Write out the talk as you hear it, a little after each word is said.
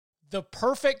The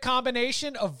perfect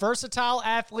combination of versatile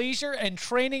athleisure and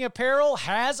training apparel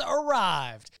has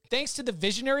arrived. Thanks to the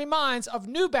visionary minds of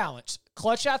New Balance,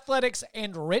 Clutch Athletics,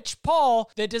 and Rich Paul,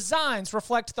 the designs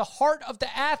reflect the heart of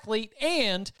the athlete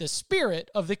and the spirit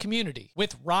of the community.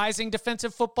 With rising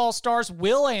defensive football stars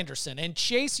Will Anderson and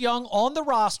Chase Young on the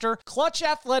roster, Clutch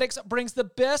Athletics brings the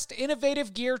best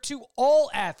innovative gear to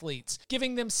all athletes,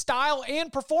 giving them style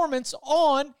and performance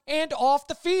on and off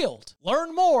the field.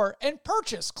 Learn more and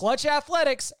purchase Clutch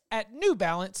Athletics at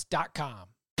newbalance.com.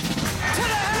 To the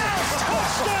house!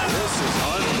 Touchdown! This is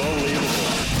unbelievable.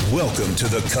 Welcome to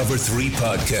the Cover 3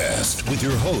 podcast with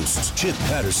your hosts, Chip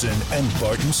Patterson and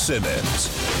Barton Simmons.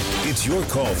 It's your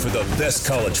call for the best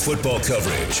college football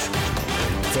coverage.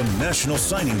 From National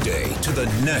Signing Day to the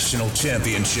National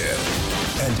Championship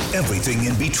and everything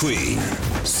in between,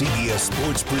 CBS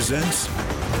Sports presents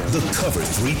the Cover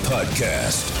 3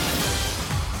 podcast.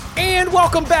 And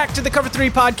welcome back to the Cover 3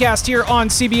 podcast here on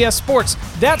CBS Sports.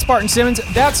 That's Barton Simmons.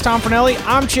 That's Tom Fornelli.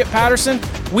 I'm Chip Patterson.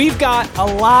 We've got a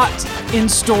lot in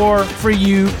store for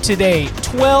you today.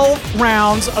 12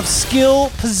 rounds of skill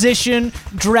position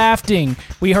drafting.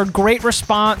 We heard great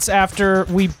response after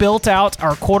we built out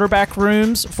our quarterback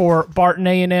rooms for Barton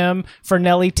A&M,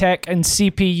 Fornelli Tech, and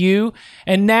CPU.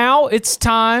 And now it's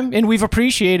time, and we've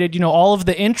appreciated, all of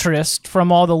the interest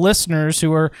from all the listeners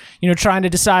who are, trying to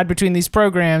decide between these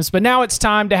programs. But now it's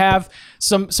time to have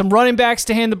some running backs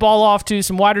to hand the ball off to,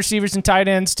 some wide receivers and tight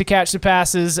ends to catch the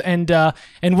passes, and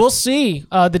we'll see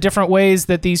the different ways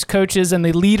that these coaches and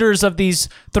the leaders of these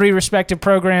three respective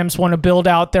programs want to build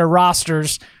out their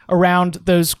rosters around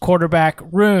those quarterback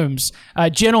rooms.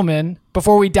 Gentlemen,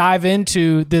 before we dive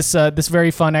into this very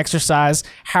fun exercise,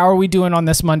 how are we doing on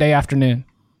this Monday afternoon?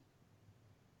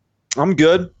 I'm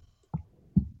good.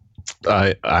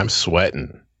 I'm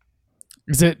sweating.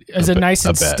 Is it nice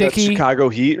and sticky? That's Chicago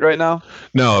Heat right now?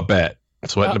 No, a bet.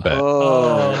 Sweating a bet.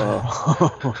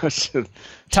 Oh, I should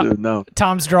have known.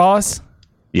 Tom's draws?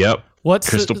 Yep. What's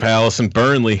Crystal Palace and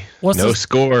Burnley. No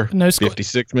score.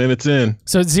 56 minutes in.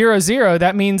 So it's 0-0.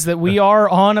 That means that we are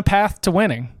on a path to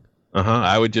winning.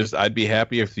 I'd be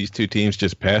happy if these two teams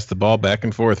just passed the ball back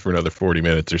and forth for another 40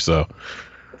 minutes or so.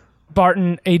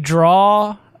 Barton, a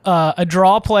draw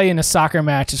play in a soccer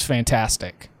match is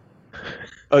fantastic.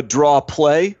 A draw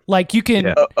play? Like you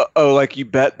can... like you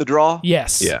bet the draw?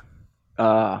 Yes. Yeah.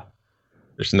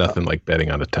 There's nothing like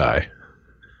betting on a tie.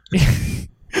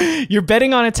 You're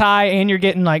betting on a tie, and you're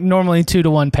getting normally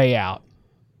 2-1 payout.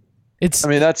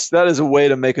 That is a way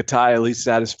to make a tie at least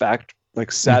satisfying.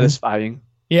 Mm-hmm.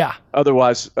 Yeah.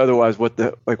 Otherwise, what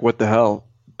the hell?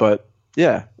 But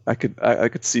yeah, I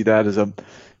could see that as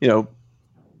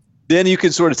then you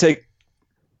can sort of take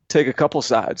a couple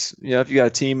sides. If you got a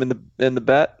team in the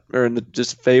bet or in the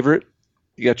just favorite,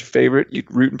 you got your favorite. You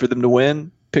rooting for them to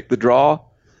win. Pick the draw.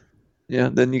 Yeah,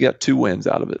 then you got 2 wins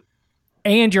out of it.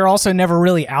 And you're also never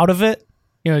really out of it.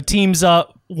 Teams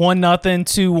up 1-0,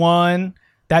 2-1.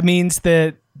 That means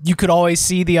that you could always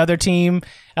see the other team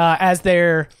as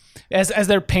they're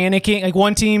panicking. Like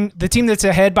one team, the team that's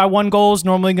ahead by 1 goal is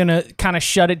normally going to kind of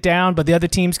shut it down, but the other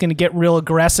team's going to get real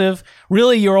aggressive.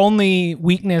 Really, your only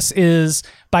weakness is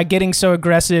by getting so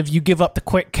aggressive, you give up the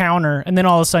quick counter, and then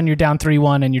all of a sudden you're down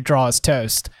 3-1 and your draw is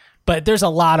toast. But there's a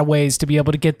lot of ways to be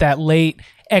able to get that late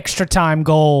extra time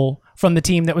goal from the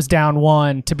team that was down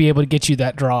 1 to be able to get you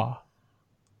that draw.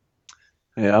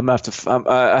 Yeah, I'm gonna have to.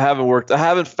 I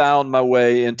haven't found my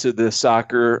way into the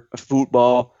soccer,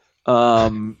 football,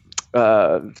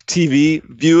 TV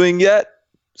viewing yet.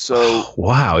 So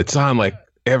wow, it's on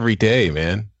every day,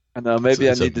 man. I know. Maybe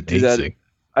I need to do that.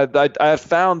 I have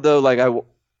found though,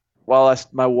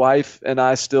 my wife and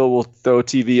I still will throw a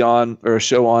TV on or a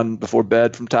show on before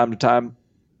bed from time to time.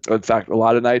 In fact, a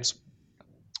lot of nights,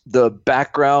 the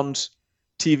background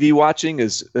TV watching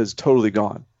is totally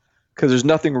gone because there's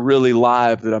nothing really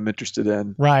live that I'm interested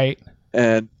in. Right.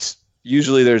 And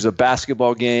usually there's a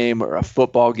basketball game or a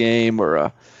football game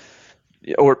or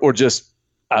just,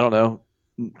 I don't know,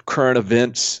 current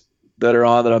events that are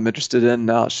on that I'm interested in.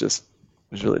 Now there's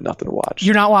really nothing to watch.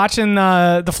 You're not watching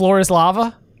The Floor is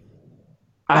Lava?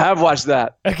 I have watched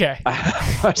that. Okay.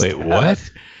 Wait,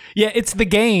 what? Yeah, it's the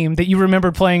game that you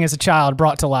remember playing as a child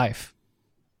brought to life.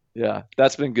 Yeah,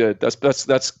 that's been good.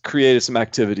 That's created some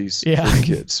activities for the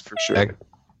kids for sure.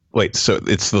 Wait, so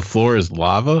it's The Floor is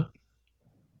Lava?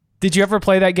 Did you ever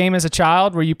play that game as a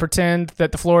child where you pretend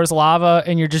that the floor is lava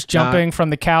and you're just jumping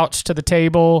from the couch to the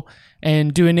table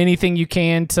and doing anything you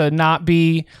can to not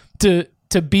be to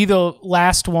be the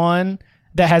last one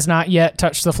that has not yet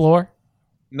touched the floor?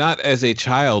 Not as a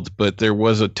child, but there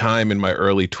was a time in my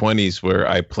early 20s where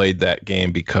I played that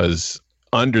game because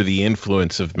under the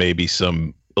influence of maybe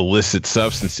some illicit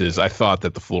substances, I thought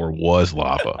that the floor was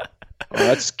lava. Oh,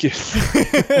 that's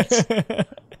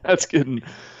getting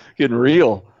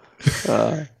real.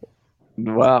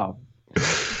 Wow.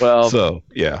 Well, so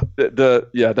yeah,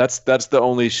 that's the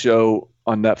only show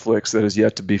on Netflix that is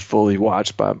yet to be fully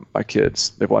watched by my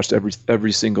kids. They've watched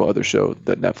every single other show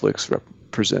that Netflix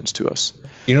presents to us.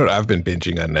 You know what I've been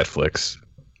binging on Netflix?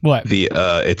 What?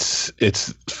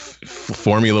 It's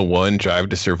Formula One Drive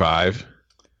to Survive.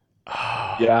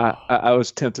 Yeah, I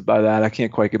was tempted by that. I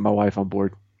can't quite get my wife on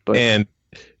board. And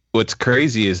what's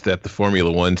crazy is that the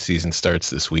Formula One season starts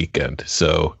this weekend.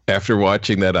 So after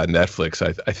watching that on Netflix,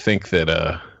 I think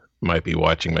that might be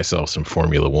watching myself some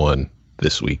Formula One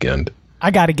this weekend. I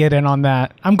got to get in on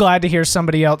that. I'm glad to hear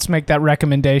somebody else make that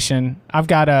recommendation. I've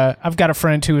got a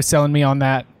friend who was selling me on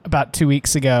that about 2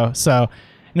 weeks ago. So,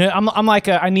 I'm like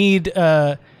I need.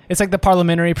 It's like the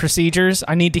parliamentary procedures.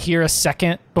 I need to hear a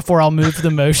second before I'll move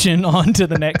the motion on to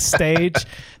the next stage.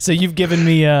 So you've given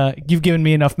me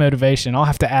enough motivation. I'll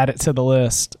have to add it to the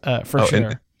list for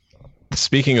sure.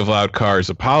 Speaking of loud cars,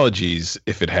 apologies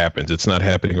if it happens. It's not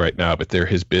happening right now, but there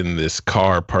has been this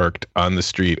car parked on the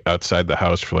street outside the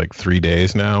house for like 3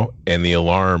 days now, and the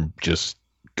alarm just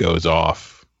goes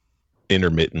off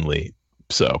intermittently.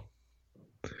 So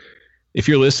if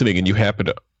you're listening and you happen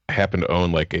to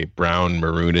own like a brown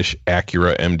maroonish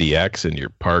Acura MDX and you're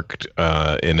parked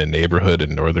in a neighborhood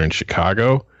in northern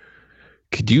Chicago,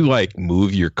 could you like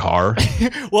move your car?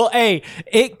 Well, A,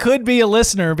 it could be a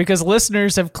listener because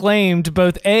listeners have claimed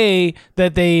both A,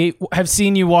 that they have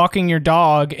seen you walking your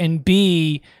dog, and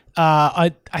B,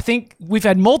 I think we've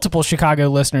had multiple Chicago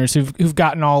listeners who've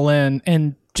gotten all in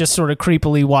and just sort of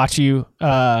creepily watch you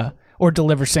or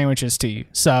deliver sandwiches to you.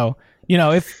 So,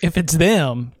 if it's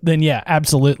them, then yeah,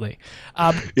 absolutely.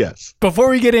 Yes. Before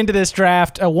we get into this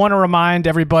draft, I want to remind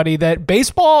everybody that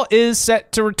baseball is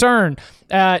set to return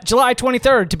July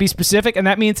 23rd, to be specific, and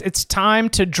that means it's time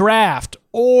to draft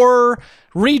or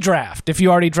redraft if you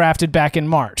already drafted back in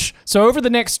March. So over the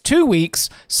next 2 weeks,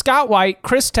 Scott White,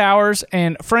 Chris Towers,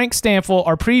 and Frank Stanfill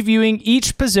are previewing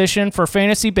each position for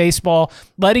fantasy baseball,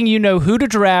 letting you know who to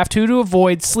draft, who to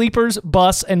avoid, sleepers,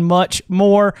 busts, and much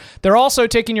more. They're also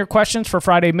taking your questions for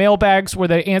Friday mailbags, where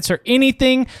they answer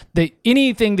anything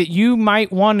that you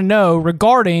might want to know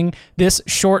regarding this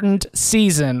shortened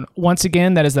season. Once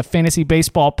again, that is the Fantasy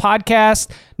Baseball Podcast.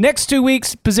 Next 2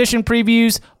 weeks, position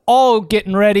previews, all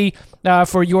getting ready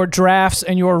for your drafts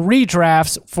and your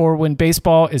redrafts for when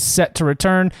baseball is set to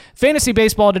return. Fantasy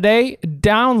Baseball Today,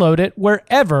 download it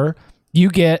wherever you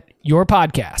get your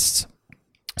podcasts.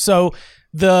 So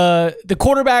the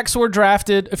quarterbacks were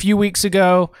drafted a few weeks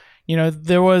ago.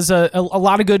 There was a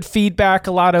lot of good feedback,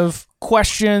 a lot of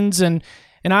questions, and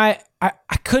I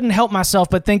couldn't help myself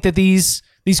but think that these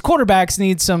quarterbacks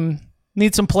need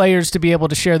some players to be able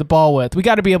to share the ball with. We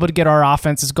got to be able to get our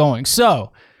offenses going.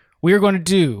 So we are going to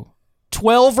do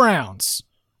 12 rounds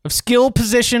of skill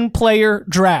position player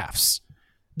drafts.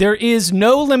 There is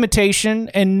no limitation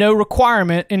and no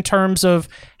requirement in terms of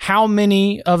how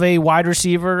many of a wide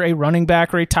receiver, a running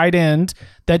back, or a tight end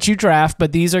that you draft,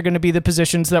 but these are going to be the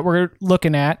positions that we're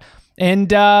looking at. And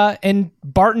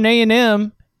Barton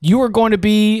A&M, you are going to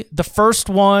be the first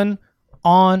one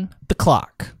on the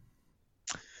clock.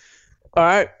 All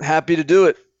right, happy to do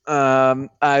it. I'm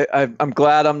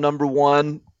glad I'm number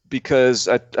one, because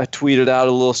I tweeted out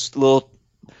a little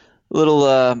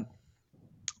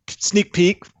sneak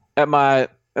peek at my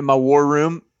war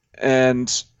room,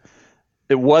 and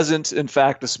it wasn't in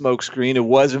fact a smoke screen. It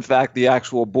was in fact the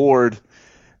actual board.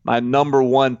 My number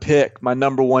one pick, my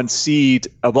number one seed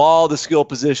of all the skill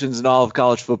positions in all of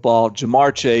college football,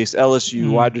 Jamar Chase,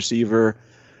 LSU wide receiver.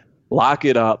 Lock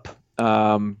it up.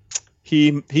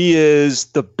 He is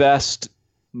the best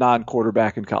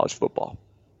non-quarterback in college football.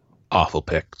 Awful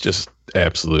pick. Just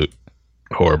absolute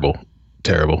horrible,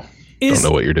 terrible. Don't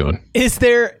know what you're doing. Is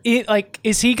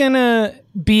he gonna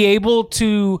be able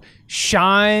to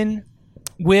shine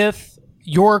with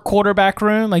your quarterback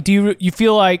room? Like, do you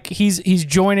feel like he's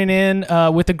joining in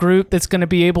with a group that's going to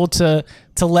be able to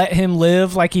let him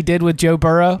live like he did with Joe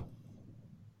Burrow?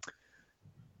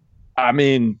 I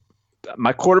mean,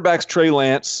 my quarterback's Trey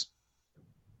Lance.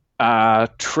 I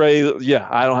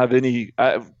don't have any.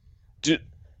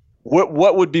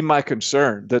 What would be my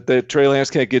concern? That Trey Lance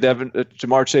can't get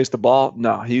Jamar Chase the ball?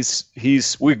 No,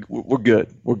 we're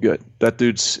good. We're good. That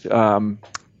dude's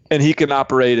and he can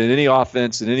operate in any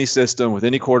offense, in any system, with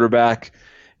any quarterback.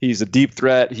 He's a deep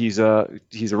threat. He's a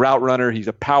route runner. He's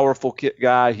a powerful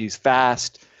guy. He's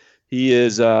fast.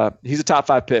 He's a top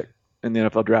 5 pick in the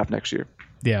NFL draft next year.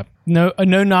 Yeah, no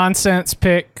nonsense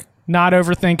pick. Not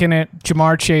overthinking it.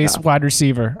 Jamar Chase, wide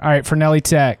receiver. All right, for Nelly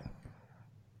Tech.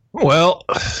 Well,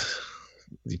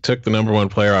 you took the number 1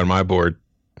 player on my board,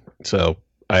 so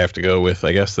I have to go with,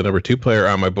 I guess, the number 2 player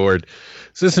on my board.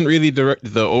 This isn't really the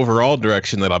overall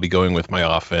direction that I'll be going with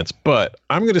my offense, but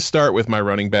I'm going to start with my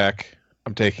running back.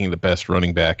 I'm taking the best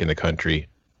running back in the country.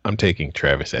 I'm taking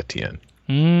Travis Etienne.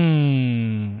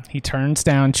 He turns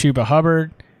down Chuba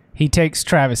Hubbard. He takes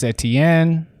Travis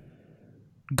Etienne.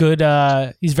 Good.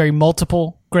 He's very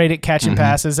multiple. Great at catching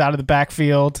passes out of the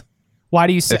backfield. Why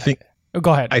do you say?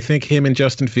 Go ahead. I think him and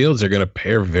Justin Fields are going to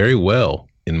pair very well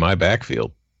in my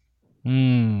backfield.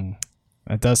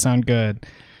 That does sound good.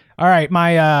 All right,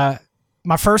 my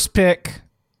first pick,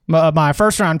 my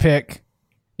first round pick,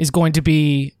 is going to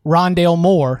be Rondale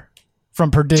Moore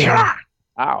from Purdue.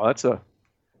 Wow,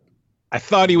 I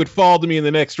thought he would fall to me in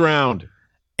the next round.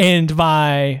 And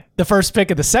the first pick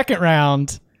of the second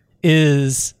round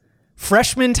is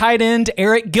freshman tight end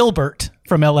Eric Gilbert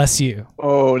from LSU.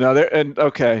 Oh, now there and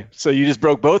okay, so you just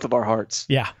broke both of our hearts.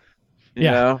 Yeah, You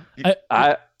know?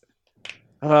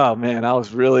 Oh man, I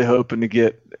was really hoping to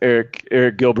get Eric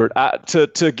Gilbert.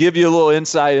 To give you a little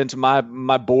insight into my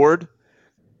board,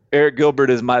 Eric Gilbert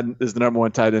is the number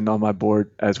 1 tight end on my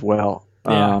board as well.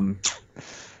 Yeah.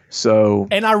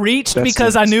 And I reached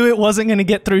because I knew it wasn't going to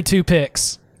get through 2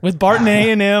 picks. With Barton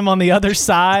A&M on the other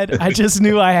side, I just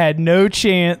knew I had no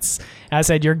chance. I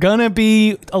said, you're going to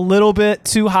be a little bit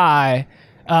too high,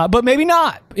 but maybe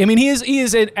not. I mean, he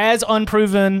is as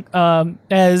unproven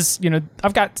as,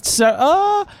 I've got,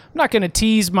 I'm not going to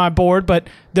tease my board, but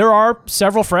there are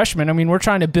several freshmen. I mean, we're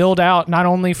trying to build out not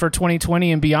only for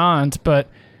 2020 and beyond, but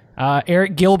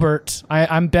Eric Gilbert,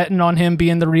 I'm betting on him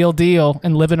being the real deal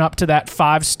and living up to that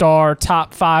 5-star,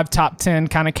 top 5, top 10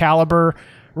 kind of caliber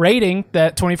rating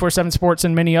that 24/7 Sports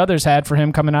and many others had for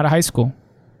him coming out of high school.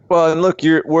 Well, and look,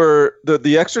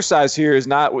 the exercise here is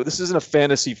not. This isn't a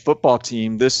fantasy football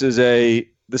team. The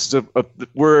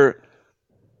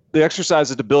exercise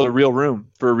is to build a real room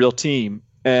for a real team.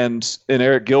 And in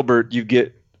Eric Gilbert, you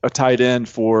get a tight end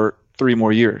for 3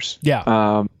 more years.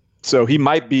 Yeah. So he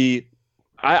might be.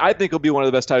 I think he'll be one of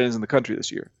the best tight ends in the country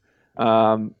this year.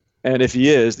 And if he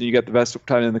is, then you got the best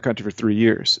tight end in the country for 3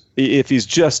 years. If he's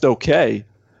just okay,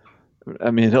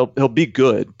 I mean, he'll be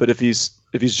good. But if he's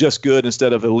just good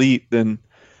instead of elite, then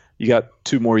you got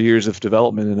 2 more years of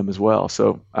development in him as well.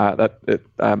 So I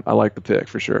like the pick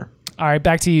for sure. All right,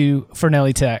 back to you for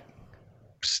Nelly Tech.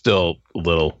 Still a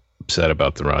little upset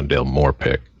about the Rondale Moore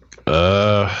pick.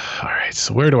 All right,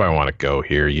 so where do I want to go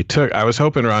here? I was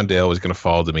hoping Rondale was going to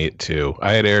fall to me at 2.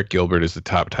 I had Eric Gilbert as the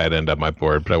top tight end on my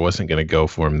board, but I wasn't going to go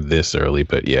for him this early.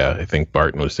 But yeah, I think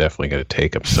Barton was definitely going to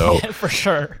take him. So for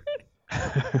sure.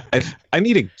 I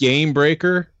need a game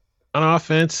breaker on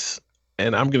offense,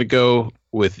 and I'm going to go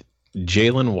with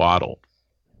Jalen Waddle.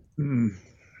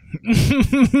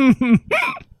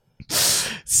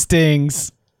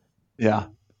 Stings. Yeah.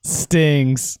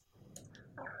 Stings.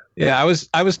 Yeah,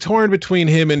 I was torn between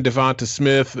him and Devonta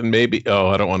Smith, and maybe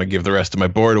I don't want to give the rest of my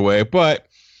board away, but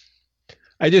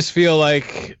I just feel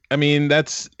like, I mean,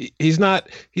 he's not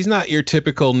your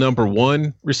typical number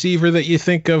 1 receiver that you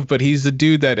think of, but he's the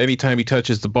dude that anytime he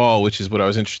touches the ball, which is what I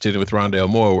was interested in with Rondale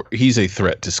Moore, he's a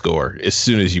threat to score as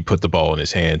soon as you put the ball in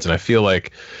his hands. And I feel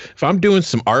like if I'm doing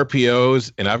some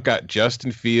RPOs and I've got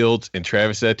Justin Fields and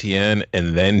Travis Etienne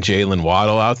and then Jalen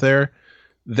Waddle out there,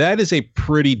 that is a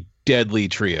pretty deadly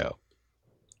trio.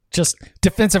 Just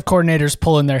defensive coordinators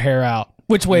pulling their hair out.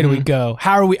 Which way do we go?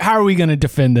 How are we going to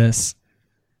defend this?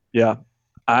 Yeah,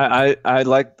 I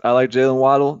like Jalen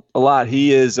Waddle a lot.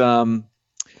 He is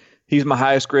he's my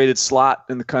highest graded slot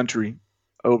in the country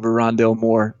over Rondale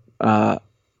Moore.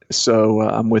 So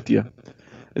I'm with you.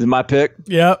 Is it my pick?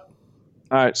 Yep.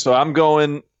 All right, so I'm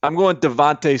going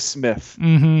Devonta Smith.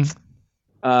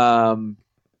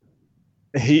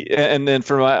 And then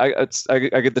for I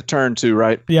get the turn too,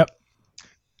 right? Yep.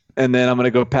 And then I'm going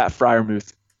to go Pat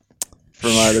Freiermuth for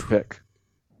my other pick.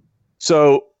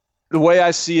 So the way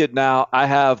I see it now, I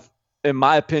have, in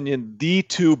my opinion, the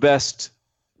 2 best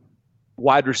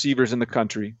wide receivers in the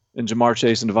country in Jamar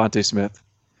Chase and Devonta Smith.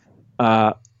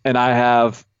 And I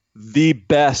have the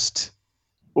best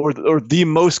or the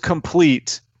most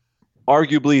complete,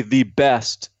 arguably the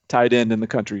best tight end in the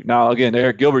country. Now, again,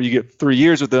 Eric Gilbert, you get 3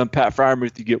 years with him. Pat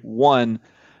Freiermuth, you get 1.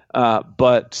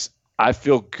 But I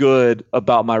feel good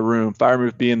about my room.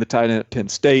 Freiermuth being the tight end at Penn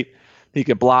State. He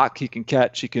can block, he can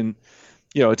catch, he can,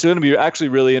 it's going to be actually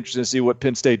really interesting to see what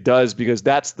Penn State does, because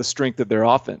that's the strength of their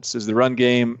offense is the run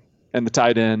game and the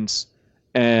tight ends.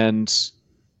 And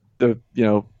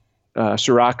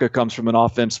Shiraka comes from an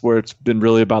offense where it's been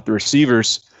really about the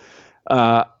receivers.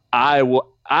 I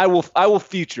I will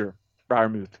feature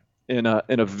Freiermuth in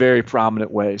a very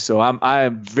prominent way. So I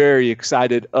am very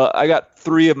excited. I got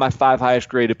 3 of my 5 highest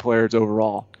graded players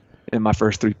overall in my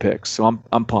first 3 picks. So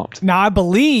I'm pumped. Now I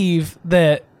believe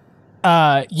that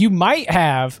you might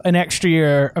have an extra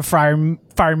year of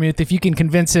Freiermuth if you can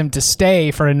convince him to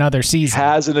stay for another season.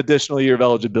 Has an additional year of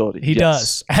eligibility. He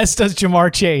does, as does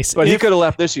Jamar Chase. But he could have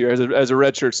left this year as a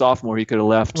redshirt sophomore. He could have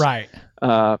left. Right.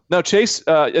 No, Chase,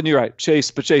 and you're right.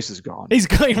 Chase is gone. He's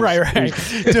going right. I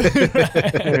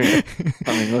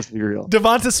mean, let's be real.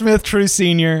 Devonta Smith, true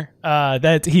senior,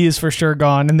 that he is for sure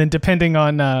gone. And then depending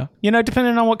on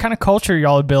what kind of culture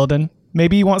y'all are building,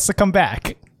 maybe he wants to come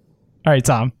back. All right,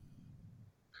 Tom.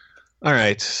 All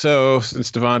right. So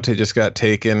since Devonta just got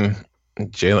taken,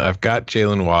 I've got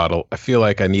Jalen Waddle. I feel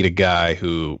like I need a guy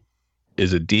who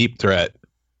is a deep threat,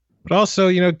 but also,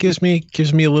 gives me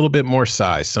a little bit more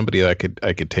size. Somebody I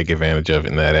could take advantage of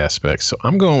in that aspect. So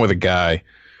I'm going with a guy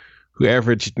who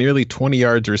averaged nearly 20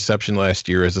 yards reception last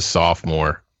year as a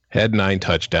sophomore, had 9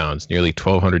 touchdowns, nearly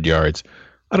 1,200 yards.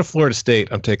 Out of Florida State,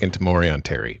 I'm taking Tamorrion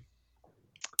Terry.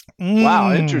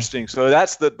 Wow, interesting. So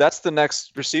that's the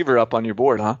next receiver up on your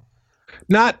board, huh?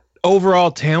 Not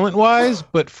overall talent-wise,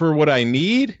 but for what I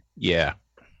need, yeah.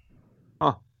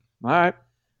 Huh. All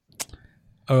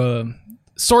right.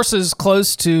 Sources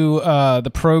close to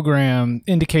the program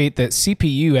indicate that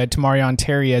CPU had Tamorrion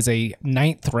Terry as a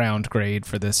 9th round grade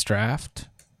for this draft.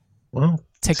 Well,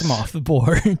 take him off the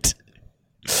board.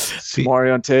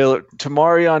 Tamorrion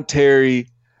Terry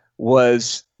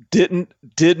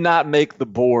did not make the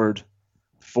board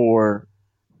for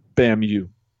BAMU.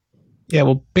 Yeah,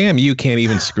 well, BAMU can't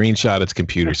even screenshot its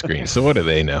computer screen, so what do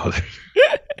they know?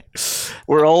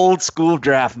 We're old school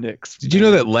draft nicks. Did you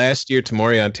know that last year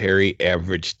Tamorrion Terry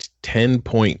averaged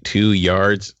 10.2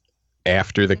 yards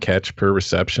after the catch per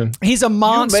reception? He's a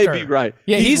monster. You may be right.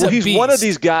 Yeah, he's one of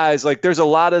these guys. Like, there's a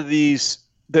lot of these.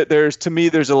 There's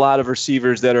a lot of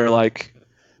receivers that are like,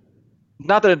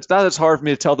 not that it's hard for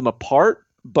me to tell them apart,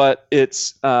 but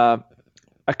it's I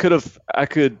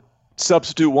could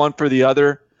substitute one for the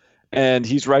other. And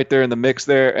he's right there in the mix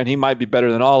there, and he might be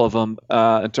better than all of them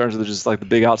in terms of just like the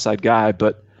big outside guy.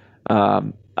 But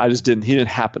he didn't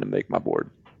happen to make my board.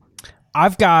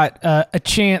 I've got a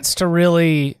chance to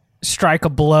really strike a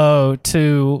blow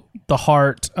to the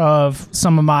heart of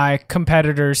some of my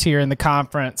competitors here in the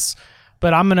conference,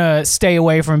 but I'm going to stay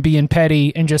away from being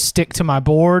petty and just stick to my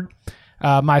board.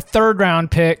 My 3rd round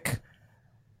pick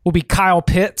will be Kyle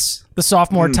Pitts, the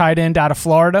sophomore tight end out of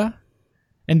Florida.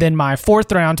 And then my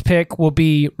 4th round pick will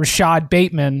be Rashad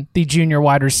Bateman, the junior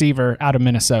wide receiver out of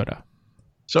Minnesota.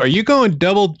 So are you going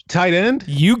double tight end?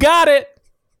 You got it.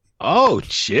 Oh,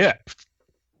 shit.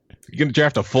 You going to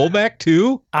draft a fullback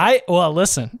too?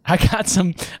 Listen, I got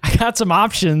some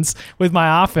options with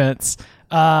my offense.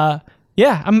 I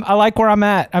like where I'm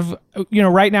at.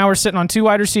 Right now we're sitting on 2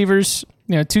 wide receivers,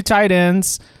 2 tight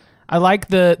ends. I like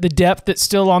the depth that's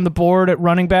still on the board at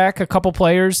running back. A couple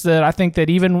players that I think that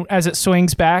even as it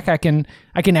swings back, I can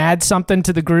add something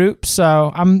to the group.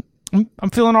 So I'm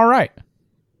feeling all right.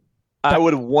 I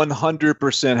would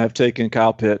 100% have taken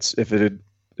Kyle Pitts if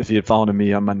he had fallen to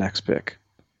me on my next pick.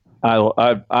 I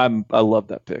love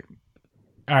that pick.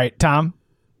 All right, Tom.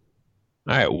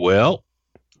 All right. Well,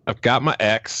 I've got my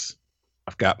X,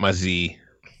 I've got my Z,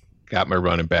 got my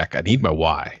running back. I need my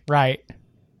Y. Right.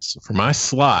 So for my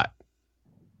slot,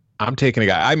 I'm taking a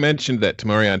guy. I mentioned that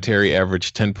Tamorrion Terry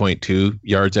averaged 10.2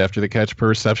 yards after the catch per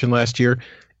reception last year.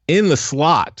 In the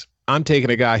slot, I'm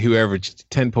taking a guy who averaged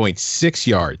 10.6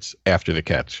 yards after the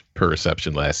catch per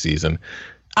reception last season.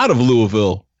 Out of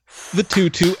Louisville, the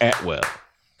Tutu Atwell.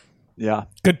 Yeah.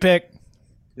 Good pick.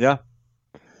 Yeah.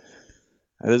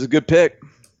 That is a good pick.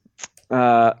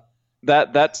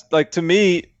 That's like, to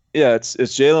me, yeah, it's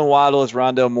Jalen Waddle, it's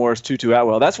Rondale Moore, it's Tutu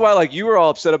Atwell. That's why, like, you were all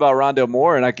upset about Rondale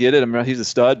Moore, and I get it. I mean, he's a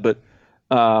stud, but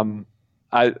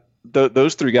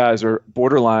those 3 guys are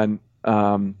borderline.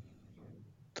 You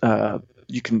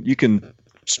can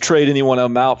trade any one of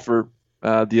them out for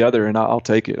the other, and I'll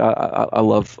take it. I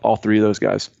love all 3 of those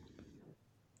guys.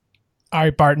 All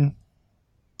right, Barton.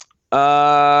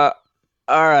 All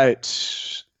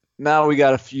right. Now we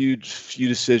got a few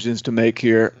decisions to make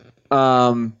here.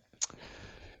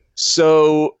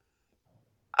 So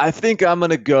I think I'm going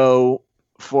to go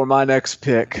for my next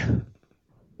pick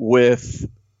with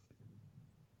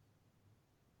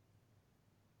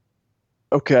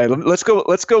Okay, let's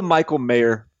go Michael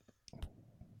Mayer.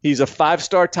 He's a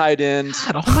 5-star tight end.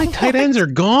 God, all my tight ends are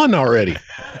gone already.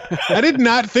 I did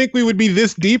not think we would be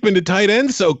this deep into tight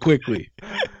ends so quickly.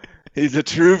 He's a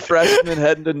true freshman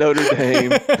heading to Notre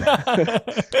Dame.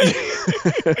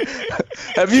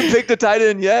 Have you picked a tight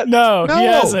end yet? No, he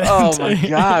hasn't. Oh my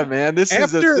God, man. This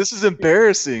is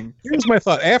embarrassing. Here's my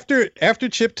thought. After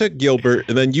Chip took Gilbert,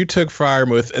 and then you took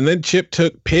Freiermuth, and then Chip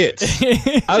took Pitts,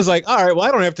 I was like, all right, well,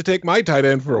 I don't have to take my tight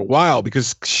end for a while,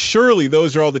 because surely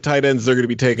those are all the tight ends they're going to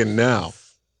be taking now.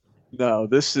 No,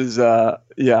 this is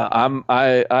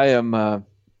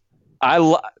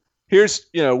here's,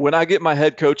 when I get my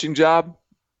head coaching job,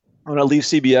 when I leave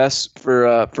CBS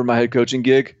for my head coaching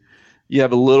gig, you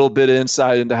have a little bit of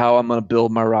insight into how I'm going to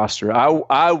build my roster.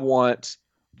 I want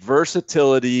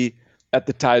versatility at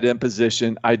the tight end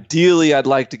position. Ideally, I'd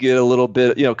like to get a little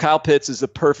bit, Kyle Pitts is a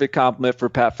perfect complement for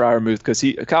Pat Freiermuth, because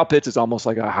Kyle Pitts is almost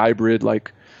like a hybrid,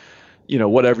 like,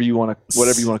 whatever you want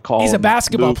to call him. He's a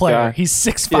basketball player. Guy. He's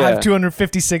 6'5",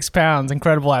 256 pounds,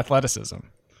 incredible athleticism.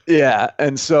 Yeah,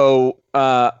 and so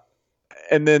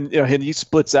and then he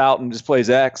splits out and just plays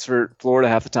X for Florida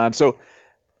half the time. So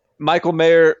Michael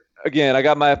Mayer, again, I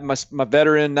got my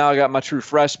veteran, now I got my true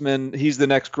freshman. He's the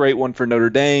next great one for Notre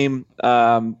Dame.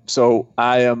 So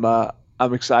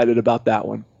I'm excited about that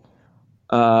one.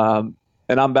 And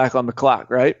I'm back on the clock,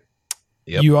 right?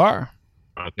 Yep. You are.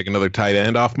 I'll take another tight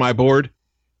end off my board.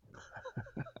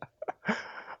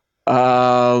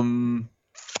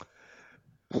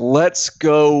 Let's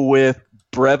go with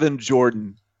Brevin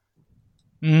Jordan.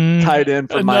 Tight end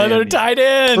for another Miami. Tight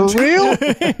end. For real?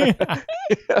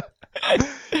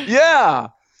 Yeah.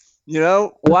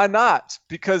 Why not?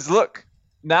 Because look,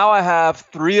 now I have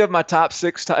 3 of my top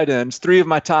 6 tight ends, 3 of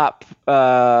my top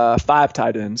 5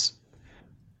 tight ends.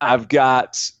 I've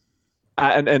got,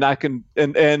 and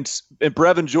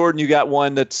Brevin Jordan, you got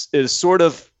one is sort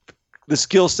of the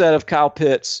skill set of Kyle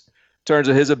Pitts in terms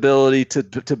of his ability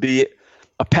to be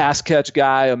a pass catch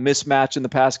guy, a mismatch in the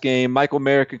pass game. Michael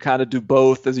Mayer can kind of do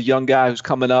both as a young guy who's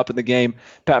coming up in the game.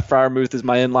 Pat Freiermuth is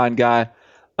my inline guy.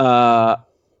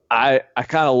 I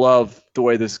kind of love the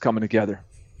way this is coming together.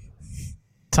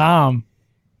 Tom.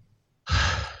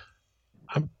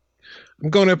 I'm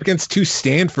going up against 2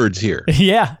 Stanfords here.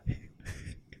 Yeah.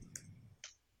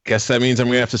 Guess that means I'm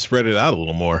going to have to spread it out a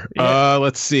little more. Yeah.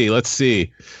 Let's see.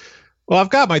 Well,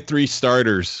 I've got my 3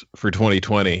 starters for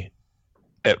 2020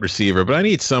 at receiver, but I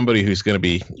need somebody who's going to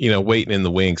be, waiting in the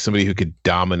wings, somebody who could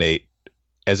dominate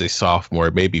as a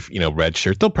sophomore, maybe,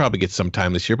 redshirt. They'll probably get some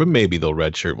time this year, but maybe they'll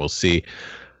redshirt. We'll see.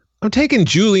 I'm taking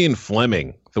Julian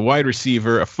Fleming, the wide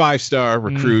receiver, a 5-star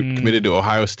recruit committed to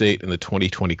Ohio State in the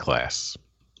 2020 class.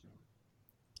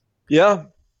 Yeah.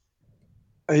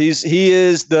 He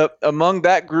is among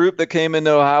that group that came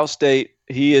into Ohio State,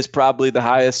 he is probably the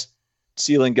highest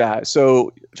ceiling guy.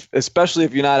 So especially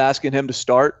if you're not asking him to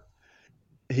start,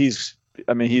 he's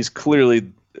clearly,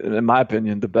 in my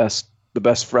opinion, the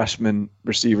best freshman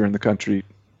receiver in the country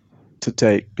to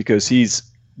take, because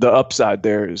the upside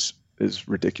there is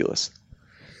ridiculous.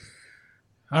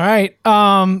 All right.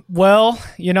 Well,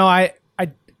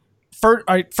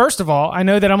 first of all, I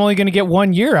know that I'm only going to get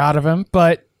 1 year out of him,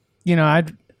 but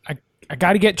I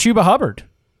got to get Chuba Hubbard.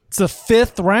 It's the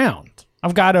 5th round.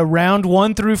 I've got a round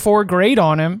 1 through 4 grade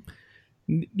on him.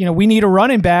 We need a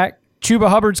running back. Chuba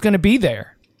Hubbard's going to be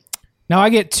there. Now I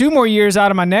get 2 more years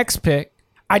out of my next pick.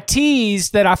 I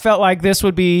teased that I felt like this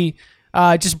would be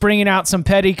just bringing out some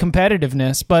petty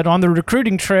competitiveness, but on the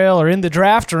recruiting trail or in the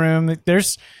draft room,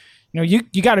 there's,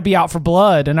 you got to be out for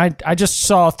blood. And I just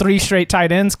saw 3 straight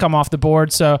tight ends come off the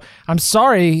board. So I'm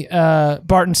sorry,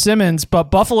 Barton Simmons, but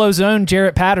Buffalo's own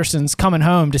Jarrett Patterson's coming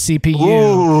home to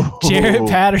CPU. Ooh. Jarrett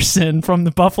Patterson from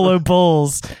the Buffalo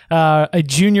Bulls, a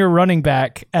junior running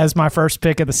back as my first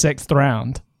pick of the 6th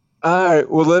round. All right.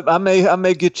 Well, I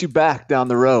may get you back down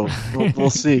the road.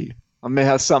 We'll see. I may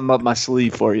have something up my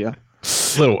sleeve for you.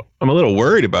 I'm a little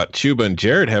worried about Chuba and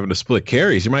Jarrett having to split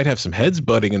carries. You might have some heads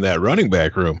butting in that running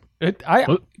back room.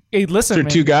 Hey, listen, they're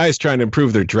 2 guys trying to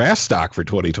improve their draft stock for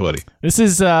 2020. This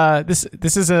is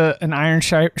an iron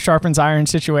sharpens iron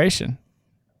situation.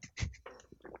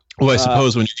 Well, I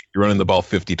suppose when you're running the ball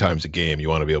 50 times a game, you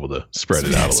want to be able to spread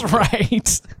it out a little bit.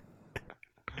 That's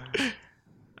right.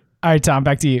 All right, Tom,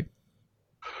 back to you.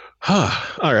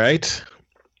 All right.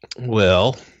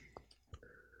 Well,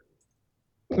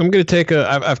 I'm going to take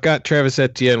I've got Travis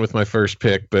Etienne with my first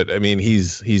pick, but I mean,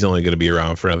 he's only going to be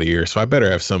around for another year, so I better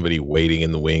have somebody waiting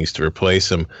in the wings to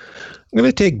replace him. I'm going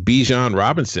to take Bijan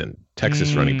Robinson,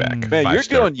 Texas running back. Man, you're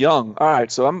going young. All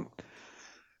right, so all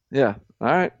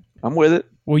right, I'm with it.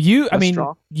 Well, you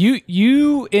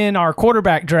in our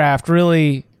quarterback draft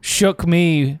really shook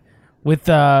me with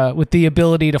the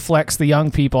ability to flex the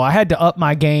young people. I had to up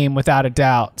my game without a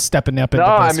doubt, stepping up into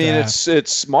this draft.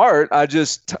 It's smart.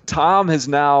 Tom has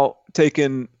now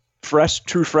taken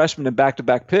true freshmen and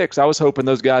back-to-back picks. I was hoping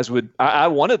those guys would. I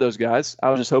wanted those guys. I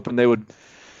was just hoping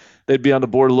they'd be on the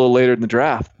board a little later in the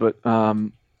draft. But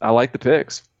I like the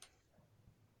picks.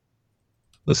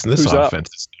 Listen, this offense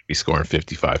is going to be scoring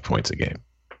 55 points a game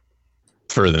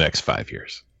for the next 5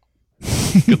 years.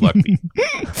 Good luck, Pete.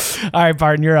 All right,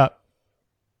 Barton, you're up.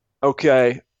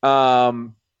 Okay.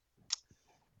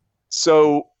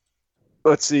 So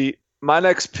let's see. My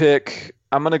next pick,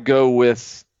 I'm going to go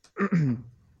with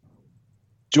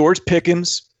George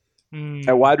Pickens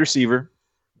at wide receiver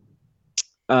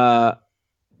out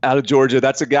of Georgia.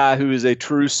 That's a guy who is a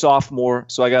true sophomore,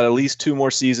 so I got at least 2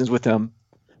 more seasons with him.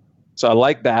 So I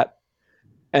like that.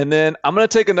 And then I'm going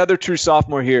to take another true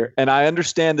sophomore here. And I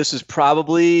understand this is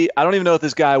probably – I don't even know if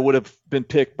this guy would have been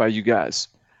picked by you guys.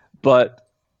 But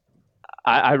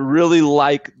I really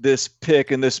like this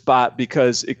pick in this spot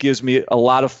because it gives me a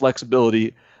lot of flexibility.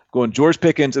 I'm going George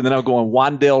Pickens, and then I'm going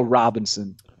Wan'Dale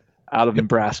Robinson out of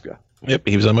Nebraska. Yep,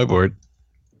 he was on my board.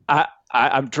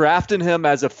 I'm drafting him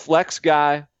as a flex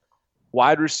guy,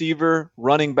 wide receiver,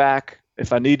 running back.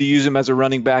 If I need to use him as a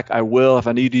running back, I will. If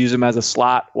I need to use him as a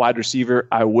slot wide receiver,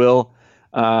 I will.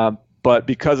 But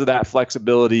because of that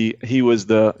flexibility, he was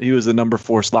the number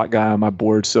 4 slot guy on my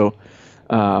board. So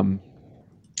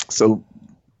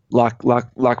lock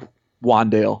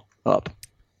Wan'Dale up.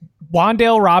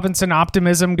 Wan'Dale Robinson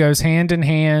optimism goes hand in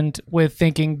hand with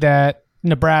thinking that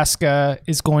Nebraska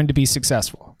is going to be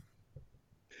successful.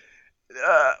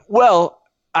 Well,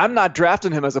 I'm not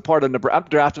drafting him as a part of Nebraska. I'm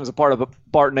drafting him as a part of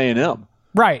Barton A&M.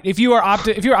 Right. If you are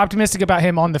optimistic about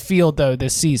him on the field though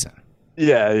this season.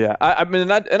 Yeah. I mean,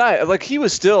 I like he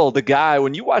was still the guy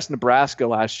when you watched Nebraska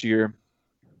last year.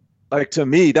 Like to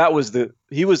me,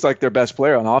 he was like their best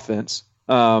player on offense.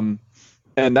 And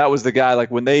that was the guy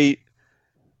like when they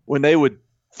would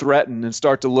threaten and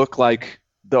start to look like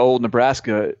the old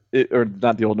Nebraska, or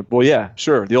not the old, well, yeah,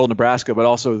 sure, the old Nebraska, but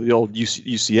also the old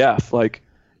UCF. Like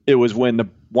it was when the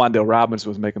Wan'Dale Robinson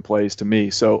was making plays to me.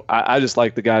 So I just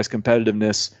like the guy's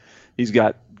competitiveness. He's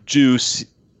got juice.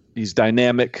 He's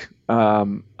dynamic. I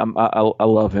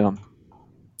love him.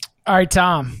 All right,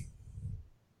 Tom.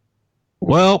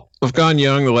 Well, I've gone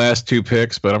young the last 2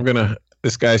 picks, but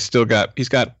this guy's he's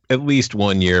got at least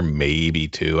 1 year, maybe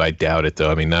 2. I doubt it,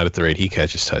 though. I mean, not at the rate he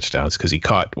catches touchdowns because he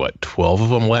caught, 12 of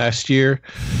them last year.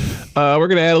 We're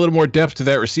going to add a little more depth to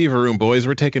that receiver room, boys.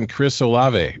 We're taking Chris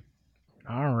Olave.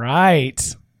 All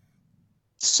right.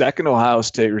 Second Ohio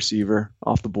State receiver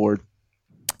off the board.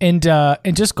 And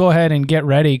just go ahead and get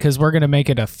ready because we're going to make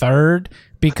it a third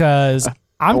because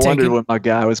I wondered when my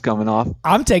guy was coming off.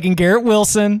 I'm taking Garrett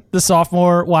Wilson, the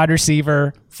sophomore wide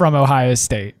receiver from Ohio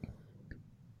State.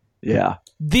 Yeah.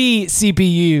 The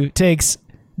CPU takes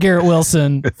Garrett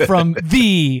Wilson from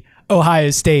the Ohio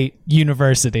State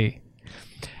University.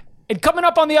 And coming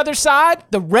up on the other side,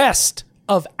 the rest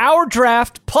of our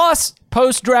draft plus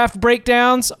post-draft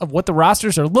breakdowns of what the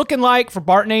rosters are looking like for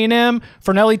Barton A&M,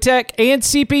 Fernelli Tech, and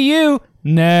CPU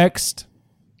next.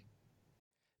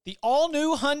 The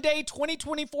all-new Hyundai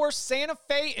 2024 Santa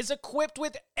Fe is equipped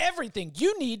with everything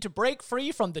you need to break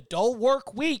free from the dull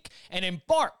work week and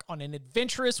embark on an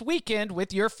adventurous weekend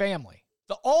with your family.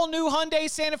 The all-new Hyundai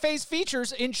Santa Fe's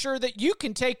features ensure that you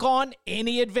can take on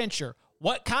any adventure.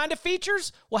 What kind of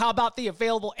features? Well, how about the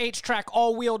available H-Track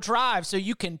all-wheel drive so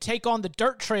you can take on the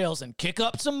dirt trails and kick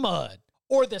up some mud?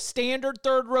 Or the standard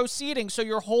third-row seating so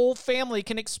your whole family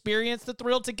can experience the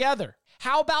thrill together?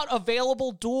 How about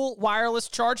available dual wireless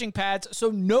charging pads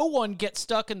so no one gets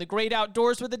stuck in the great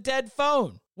outdoors with a dead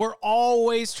phone? We're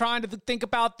always trying to think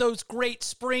about those great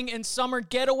spring and summer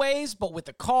getaways, but with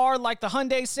a car like the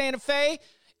Hyundai Santa Fe,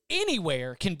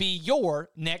 anywhere can be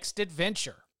your next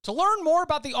adventure. To learn more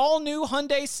about the all-new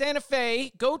Hyundai Santa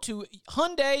Fe, go to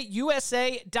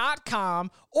HyundaiUSA.com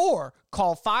or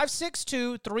call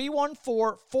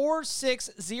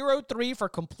 562-314-4603 for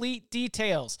complete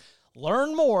details.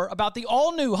 Learn more about the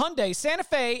all-new Hyundai Santa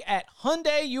Fe at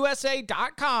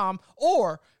HyundaiUSA.com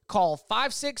or call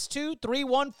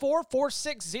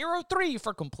 562-314-4603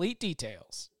 for complete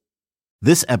details.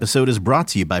 This episode is brought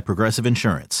to you by Progressive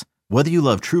Insurance. Whether you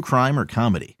love true crime or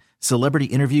comedy, celebrity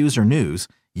interviews or news,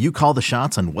 you call the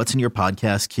shots on what's in your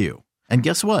podcast queue. And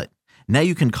guess what? Now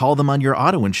you can call them on your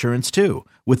auto insurance too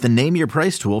with the Name Your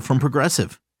Price tool from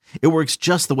Progressive. It works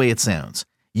just the way it sounds.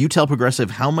 You tell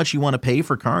Progressive how much you want to pay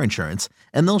for car insurance,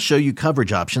 and they'll show you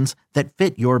coverage options that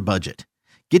fit your budget.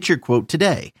 Get your quote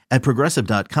today at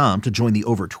Progressive.com to join the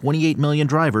over 28 million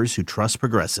drivers who trust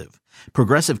Progressive.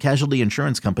 Progressive Casualty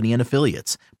Insurance Company and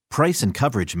Affiliates. Price and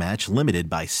coverage match limited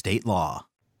by state law.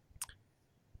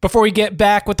 Before we get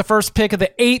back with the first pick of the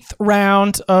 8th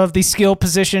round of the skill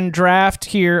position draft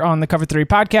here on the Cover 3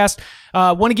 podcast,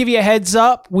 want to give you a heads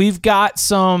up. We've got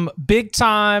some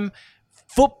big-time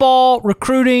football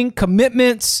recruiting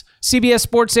commitments, CBS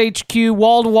Sports HQ,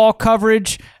 wall-to-wall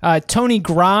coverage. Tony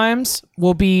Grimes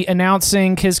will be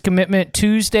announcing his commitment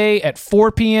Tuesday at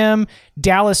 4 p.m.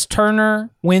 Dallas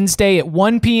Turner, Wednesday at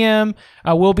 1 p.m.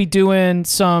 We'll be doing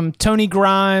some Tony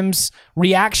Grimes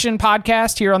reaction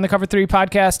podcast here on the Cover 3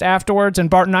 podcast afterwards. And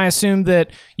Barton, I assume that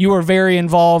you are very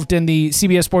involved in the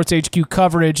CBS Sports HQ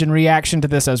coverage and reaction to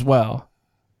this as well.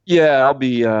 Yeah,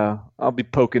 I'll be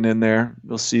poking in there.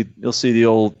 You'll see the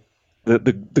old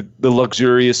the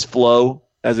luxurious flow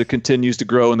as it continues to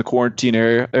grow in the quarantine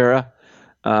era.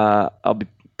 I'll be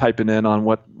piping in on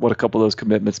what a couple of those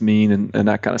commitments mean and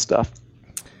that kind of stuff.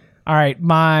 All right,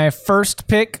 my first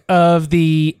pick of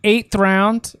the 8th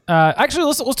round. Actually,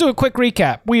 let's do a quick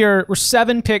recap. We're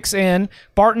 7 picks in.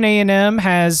 Barton A&M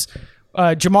has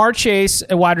Jamar Chase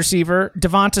at wide receiver,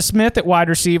 Devonta Smith at wide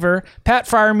receiver, Pat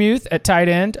Freiermuth at tight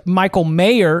end, Michael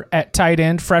Mayer at tight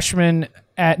end, freshman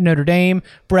at Notre Dame,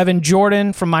 Brevin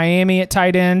Jordan from Miami at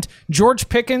tight end, George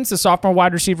Pickens, the sophomore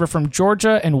wide receiver from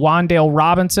Georgia, and Wan'Dale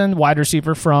Robinson, wide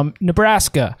receiver from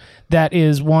Nebraska. That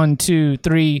is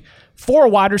 4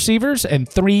 wide receivers and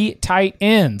 3 tight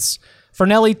ends.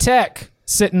 Fernelli Tech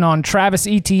sitting on Travis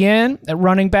Etienne at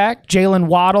running back, Jalen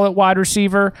Waddle at wide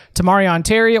receiver, Tamarion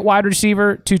Terry at wide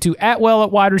receiver, Tutu Atwell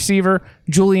at wide receiver,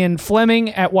 Julian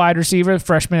Fleming at wide receiver,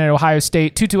 freshman at Ohio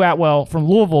State, Tutu Atwell from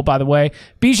Louisville, by the way,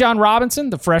 Bijan Robinson,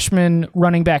 the freshman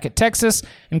running back at Texas,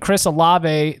 and Chris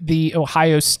Olave, the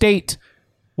Ohio State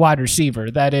wide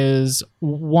receiver. That is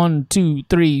 5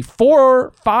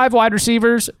 wide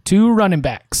receivers, 2 running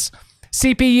backs.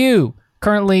 CPU,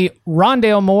 currently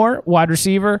Rondale Moore, wide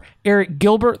receiver, Eric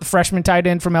Gilbert, the freshman tight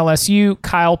end from LSU,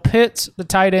 Kyle Pitts,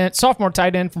 the sophomore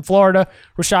tight end from Florida,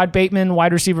 Rashad Bateman,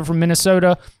 wide receiver from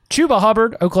Minnesota, Chuba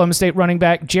Hubbard, Oklahoma State running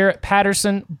back, Jarrett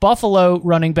Patterson, Buffalo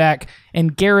running back,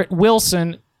 and Garrett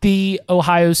Wilson, the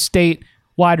Ohio State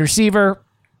wide receiver.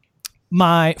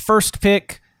 My first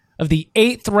pick of the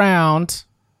 8th round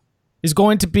is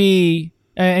going to be,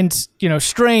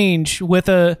 strange with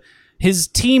his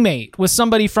teammate, with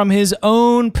somebody from his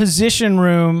own position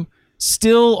room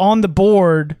still on the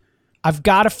board. I've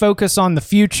got to focus on the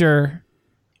future.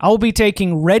 I will be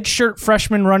taking redshirt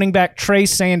freshman running back Trey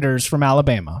Sanders from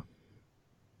Alabama.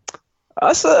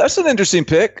 That's an interesting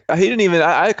pick.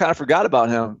 I kind of forgot about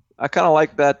him. I kind of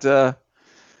like that.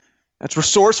 That's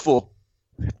resourceful.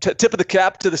 Tip of the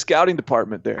cap to the scouting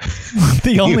department there.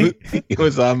 He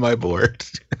was on my board.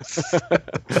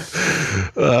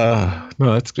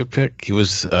 No, that's a good pick. He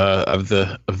was of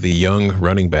the young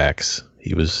running backs.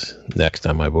 He was next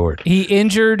on my board. He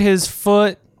injured his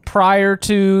foot prior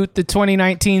to the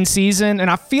 2019 season,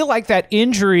 and I feel like that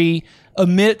injury,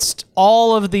 amidst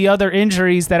all of the other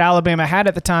injuries that Alabama had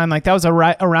at the time, like that was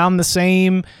around the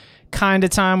same kind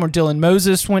of time where Dylan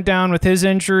Moses went down with his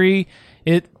injury.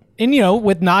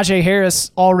 With Najee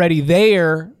Harris already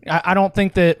there, I don't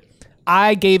think that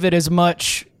I gave it as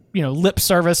much, lip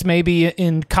service maybe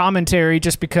in commentary,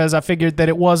 just because I figured that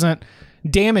it wasn't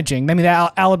damaging. I mean,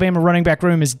 the Alabama running back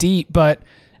room is deep, but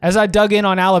as I dug in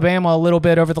on Alabama a little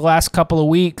bit over the last couple of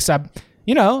weeks, I,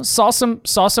 saw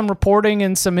some reporting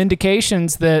and some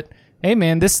indications that, hey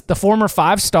man, the former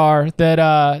 5-star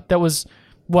that was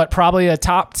probably a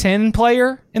top 10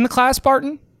 player in the class,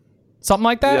 Barton, something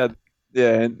like that. Yeah.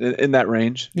 Yeah, in that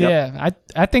range. Yep. Yeah,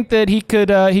 I think that he could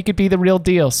be the real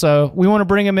deal. So we want to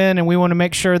bring him in, and we want to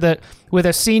make sure that with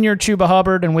a senior Chuba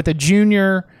Hubbard and with a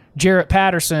junior Jarrett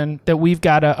Patterson, that we've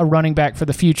got a running back for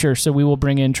the future. So we will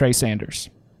bring in Trey Sanders.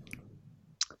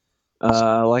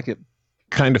 I like it.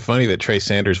 Kind of funny that Trey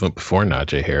Sanders went before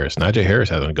Najee Harris. Najee Harris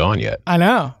hasn't gone yet. I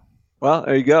know. Well,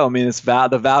 there you go. I mean, it's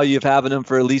the value of having him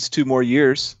for at least 2 more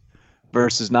years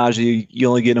versus Najee. You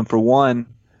only get him for 1.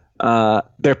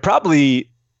 They're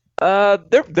probably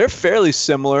they're fairly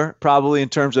similar, probably in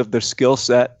terms of their skill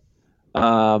set.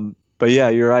 But yeah,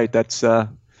 you're right. That's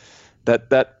Najee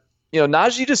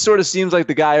just sort of seems like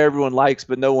the guy everyone likes,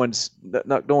 but no one's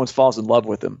falls in love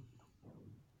with him.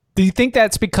 Do you think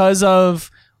that's because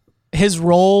of his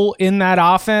role in that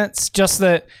offense? Just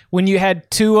that when you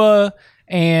had Tua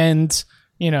and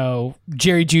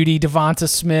Jerry Jeudy, Devonta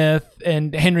Smith,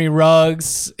 and Henry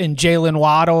Ruggs and Jalen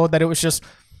Waddle, that it was just.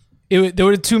 There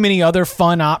were too many other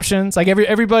fun options. Like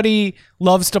everybody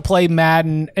loves to play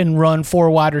Madden and run 4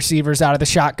 wide receivers out of the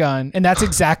shotgun, and that's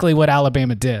exactly what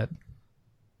Alabama did.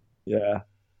 Yeah.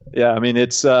 I mean,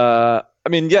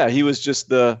 he was just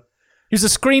the He was a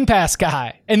screen pass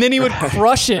guy, and then he would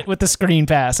crush it with the screen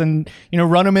pass, and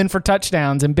run them in for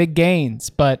touchdowns and big gains.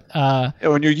 But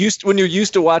when you're used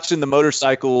to watching the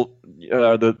motorcycle,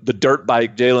 the dirt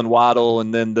bike, Jalen Waddle,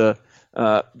 and then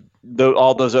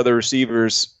all those other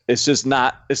receivers, it's just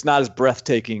not as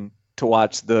breathtaking to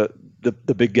watch the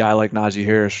big guy like Najee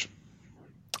Harris.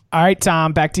 All right,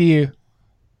 Tom, back to you.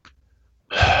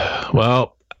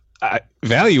 Well,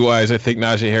 value-wise, I think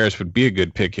Najee Harris would be a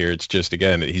good pick here. It's just,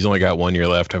 again, he's only got 1 year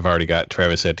left. I've already got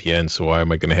Travis Etienne, so why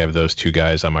am I going to have those two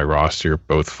guys on my roster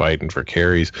both fighting for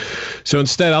carries? So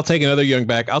instead, I'll take another young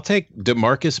back. I'll take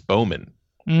DeMarcus Bowman.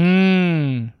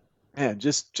 Man,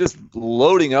 just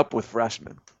loading up with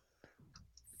freshmen.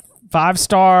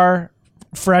 5-star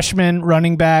freshman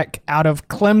running back out of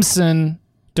Clemson,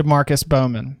 DeMarcus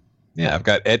Bowman. Yeah, I've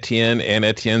got Etienne and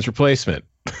Etienne's replacement.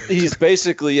 He's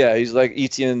basically, he's like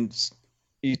Etienne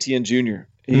Jr.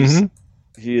 He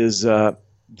is.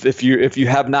 If you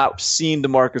have not seen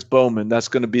DeMarcus Bowman, that's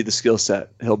going to be the skill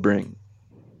set he'll bring.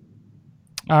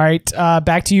 All right,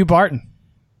 back to you, Barton.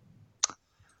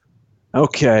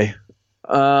 Okay,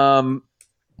 I'm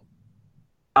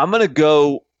going to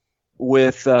go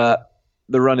with the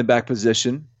running back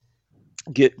position.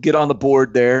 Get on the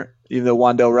board there, even though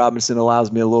Wan'Dale Robinson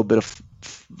allows me a little bit of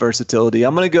versatility.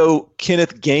 I'm going to go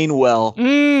Kenneth Gainwell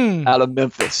out of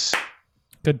Memphis.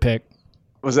 Good pick.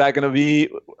 Was that going to be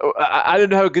 – I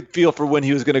didn't have a good feel for when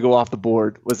he was going to go off the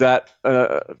board. Was that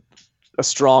a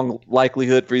strong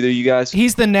likelihood for either of you guys?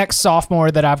 He's the next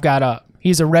sophomore that I've got up.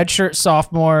 He's a redshirt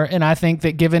sophomore, and I think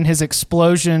that given his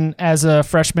explosion as a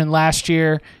freshman last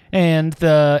year and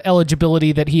the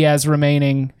eligibility that he has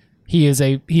remaining, he is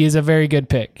a very good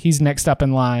pick. He's next up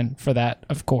in line for that,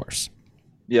 of course.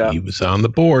 Yeah, he was on the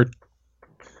board.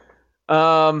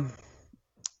 All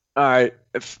right.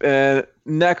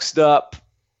 Next up,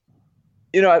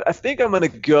 I think I'm going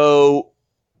to go.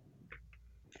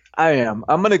 I'm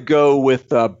going to go with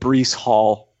Breece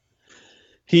Hall.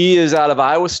 He is out of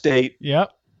Iowa State.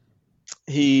 Yep.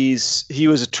 He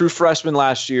was a true freshman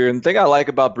last year, and the thing I like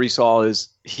about Breece Hall is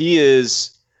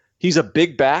he's a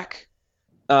big back.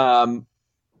 Not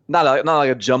like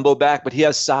a jumbo back, but he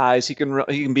has size. He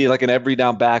can be like an every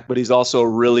down back, but he's also a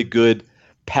really good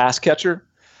pass catcher.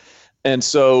 And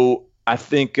so I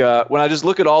think when I just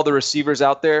look at all the receivers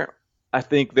out there, I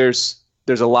think there's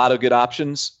a lot of good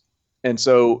options. And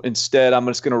so instead, I'm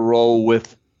just going to roll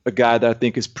with a guy that I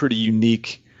think is pretty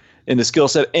unique in the skill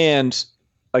set. And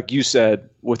like you said,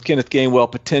 with Kenneth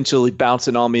Gainwell potentially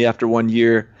bouncing on me after 1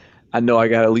 year, I know I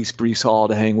got at least Breece Hall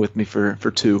to hang with me for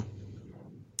 2.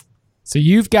 So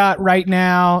you've got right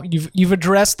now, you've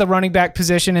addressed the running back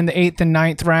position in the 8th and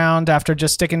 9th round after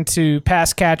just sticking to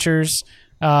pass catchers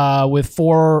with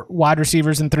 4 wide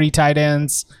receivers and 3 tight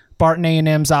ends. Barton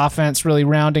A&M's offense really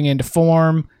rounding into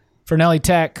form. Fernelli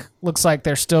Tech looks like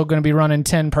they're still going to be running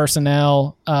 10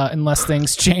 personnel unless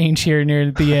things change here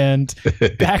near the end.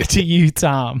 Back to you,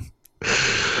 Tom.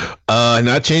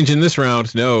 Not changing this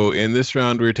round. No, in this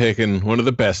round, we're taking one of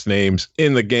the best names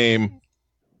in the game,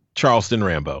 Charleston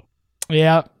Rambo.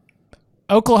 Yeah.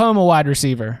 Oklahoma wide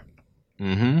receiver.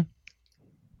 Mm-hmm.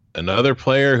 Another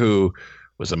player who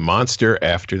was a monster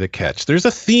after the catch. There's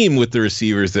a theme with the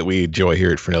receivers that we enjoy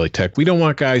here at Fernelli Tech. We don't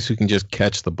want guys who can just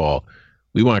catch the ball.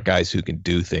 We want guys who can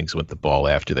do things with the ball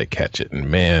after they catch it. And,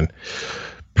 man,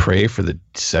 pray for the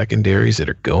secondaries that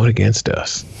are going against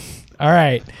us. All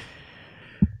right.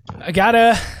 I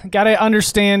gotta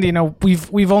understand, we're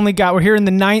here in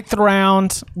the 9th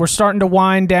round. We're starting to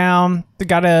wind down. We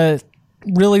gotta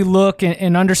really look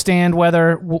and understand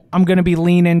whether I'm going to be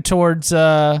leaning towards,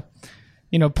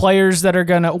 players that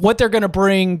are what they're gonna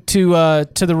bring to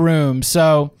the room.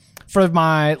 So for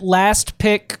my last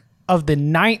pick of the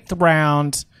 9th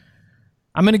round,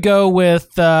 I'm gonna go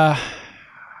with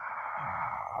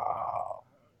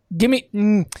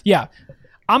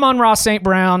Amon-Ra St.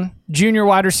 Brown, junior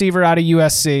wide receiver out of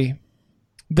USC.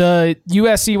 The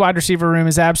USC wide receiver room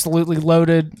is absolutely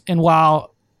loaded, and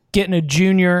while getting a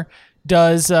junior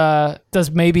does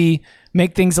maybe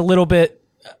make things a little bit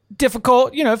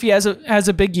difficult, if he has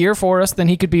a big year for us, then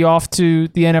he could be off to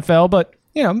the NFL. But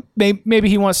maybe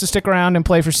he wants to stick around and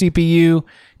play for CPU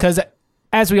because,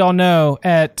 as we all know,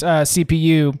 at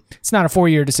CPU, it's not a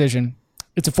 4-year decision.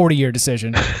 It's a 40-year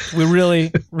decision. We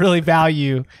really, really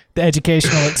value the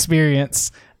educational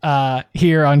experience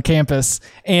here on campus.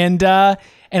 And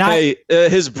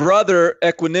his brother,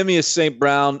 Equanimous St.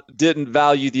 Brown, didn't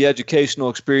value the educational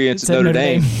experience at Notre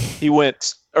Dame. He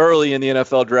went early in the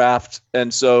NFL draft.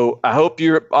 And so I hope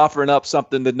you're offering up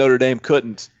something that Notre Dame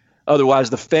couldn't. Otherwise,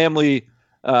 the family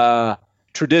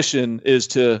tradition is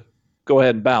to go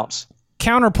ahead and bounce.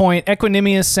 Counterpoint,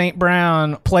 Equanimous St.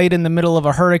 Brown played in the middle of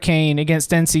a hurricane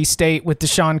against NC State with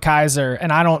Deshaun Kaiser,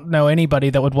 and I don't know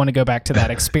anybody that would want to go back to that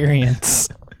experience.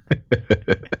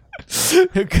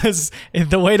 Because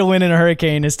the way to win in a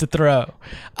hurricane is to throw.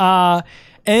 All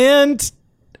right,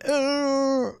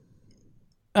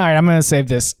 I'm going to save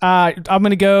this. I'm going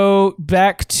to go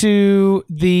back to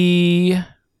the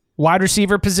wide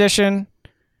receiver position.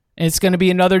 It's going to be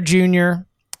another junior.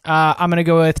 I'm going to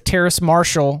go with Terrace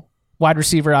Marshall, wide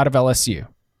receiver out of LSU.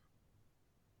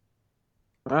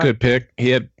 Good pick.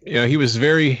 He was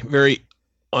very, very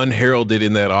unheralded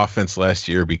in that offense last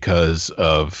year because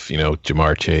of,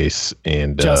 Jamar Chase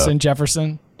and Justin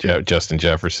Jefferson. Justin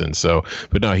Jefferson. So,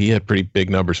 but no, he had pretty big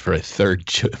numbers for a third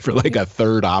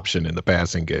option in the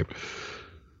passing game.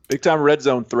 Big time red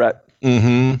zone threat.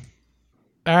 Mm-hmm.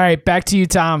 All right, back to you,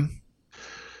 Tom.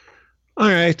 All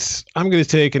right, I'm going to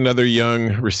take another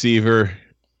young receiver,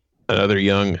 another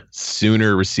young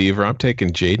Sooner receiver. I'm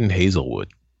taking Jaden Hazelwood.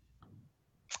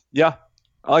 Yeah,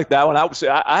 I like that one.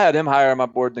 I had him higher on my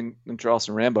board than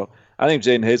Charleston Rambo. I think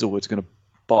Jaden Hazelwood's going to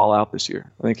ball out this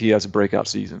year. I think he has a breakout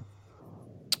season.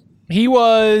 He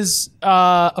was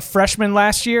a freshman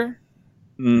last year.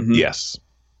 Mm-hmm. Yes.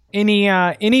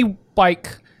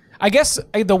 I guess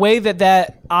the way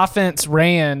that offense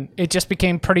ran, it just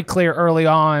became pretty clear early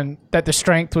on that the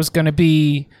strength was going to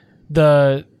be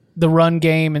the run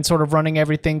game and sort of running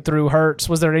everything through Hurts.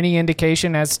 Was there any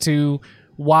indication as to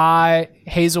why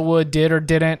Hazelwood did or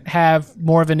didn't have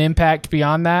more of an impact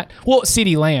beyond that? Well,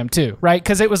 CeeDee Lamb too, right?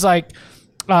 Because it was like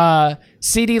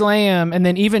CeeDee Lamb and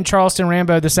then even Charleston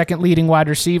Rambo, the second leading wide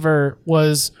receiver,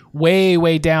 was way,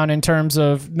 way down in terms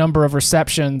of number of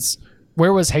receptions.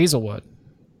 Where was Hazelwood?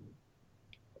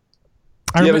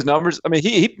 His numbers. I mean,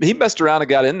 he messed around and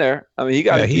got in there. I mean, he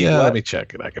got. Let me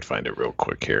check it. I could find it real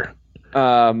quick here.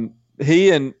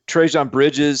 He and Trajan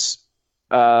Bridges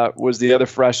was the other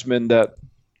freshman that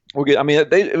we'll get. I mean,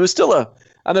 it was still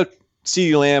I know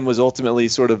CeeDee Lamb was ultimately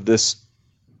sort of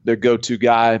their go-to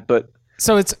guy, but.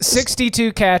 So it's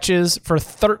 62 catches for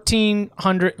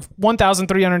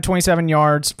 1,327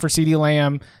 yards for CeeDee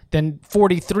Lamb, then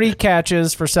 43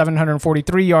 catches for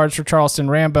 743 yards for Charleston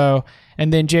Rambo,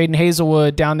 and then Jaden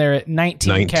Hazelwood down there at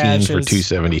 19 catches. For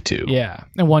 272. Yeah,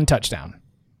 and one touchdown.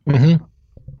 Mm-hmm.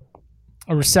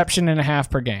 A reception and a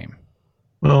half per game.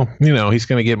 Well, he's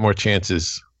going to get more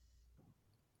chances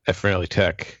at Fairleigh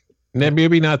Tech.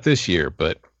 Maybe not this year,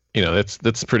 but,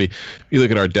 that's pretty. If you look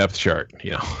at our depth chart,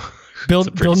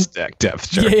 Build stacked depth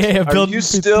chart. Yeah,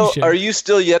 are you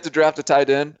still yet to draft a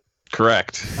tight end?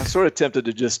 Correct. I'm sort of tempted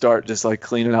to just start like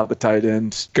cleaning out the tight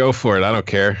ends. Go for it. I don't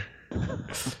care.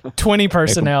 20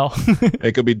 personnel.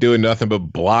 They could be doing nothing but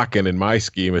blocking in my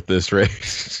scheme at this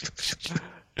rate.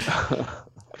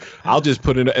 I'll just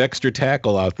put an extra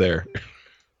tackle out there.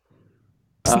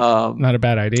 Not a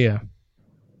bad idea.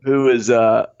 Who's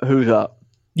up?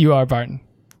 You are, Barton.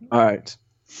 All right.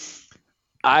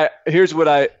 Here's what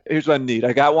I need.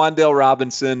 I got Wan'Dale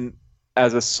Robinson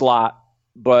as a slot,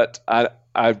 but I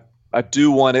do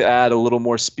want to add a little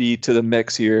more speed to the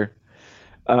mix here.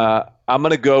 I'm going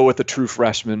to go with a true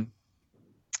freshman,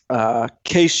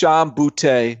 Keyshawn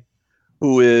Boutte,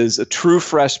 who is a true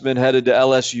freshman headed to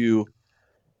LSU,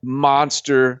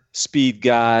 monster speed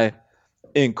guy,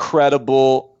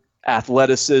 incredible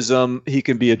athleticism. He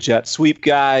can be a jet sweep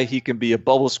guy. He can be a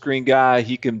bubble screen guy.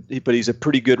 But he's a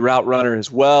pretty good route runner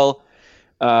as well.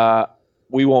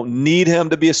 We won't need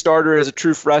him to be a starter as a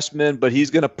true freshman, but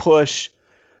he's going to push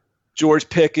George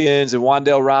Pickens and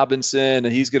Wan'Dale Robinson,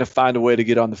 and he's going to find a way to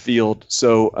get on the field.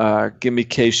 So give me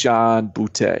Keyshawn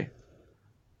Boutte.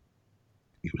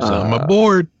 He was on my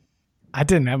board. I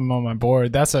didn't have him on my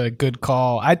board. That's a good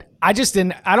call. I just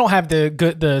didn't. I don't have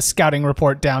the scouting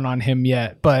report down on him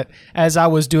yet. But as I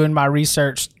was doing my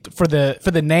research for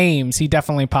the names, he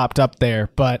definitely popped up there.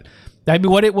 But I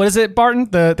mean, what is it, Barton?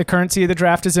 The currency of the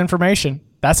draft is information.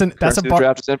 That's a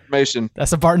draft is information.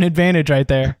 That's a Barton advantage right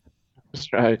there.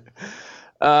 That's right.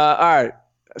 All right.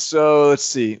 So let's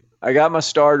see. I got my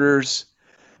starters.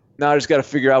 Now I just got to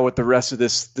figure out what the rest of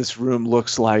this room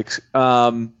looks like.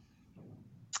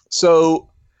 So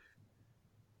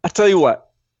I'll tell you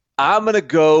what, I'm going to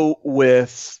go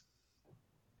with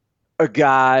a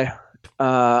guy.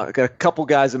 I got a couple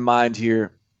guys in mind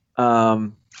here.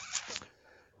 Let's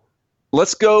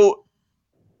go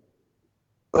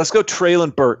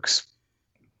Traylon Burks.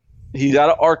 He's out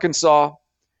of Arkansas.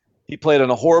 He played on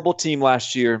a horrible team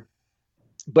last year,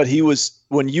 but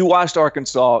when you watched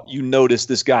Arkansas, you noticed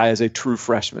this guy as a true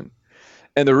freshman.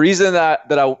 And the reason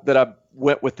that I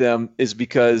went with them is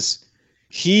because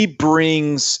he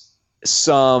brings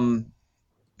some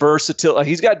versatile. Like,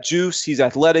 he's got juice. He's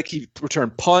athletic. He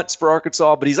returned punts for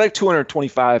Arkansas, but he's like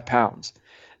 225 pounds,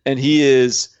 and he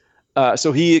is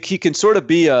so he can sort of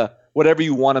be a whatever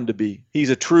you want him to be. He's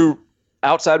a true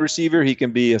outside receiver. He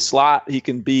can be a slot. He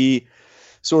can be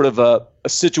sort of a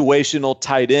situational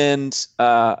tight end.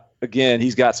 Again,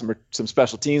 he's got some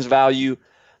special teams value.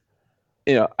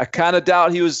 I kind of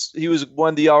doubt he was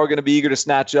one that y'all were going to be eager to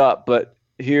snatch up, but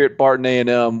here at Barton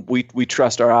A&M, we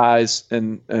trust our eyes,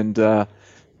 and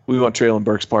we want Traylon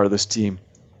Burks part of this team.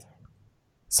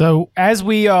 So as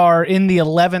we are in the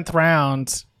 11th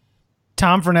round,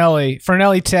 Tom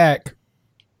Fornelli Tech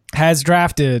has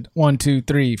drafted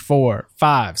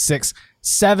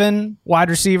 7 wide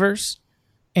receivers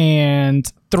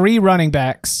and 3 running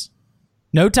backs,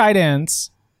 no tight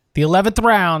ends. The 11th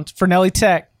round, Fornelli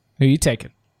Tech, who are you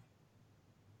taking?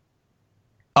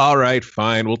 All right,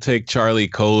 fine. We'll take Charlie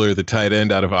Kohler, the tight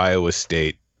end out of Iowa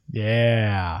State.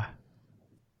 Yeah.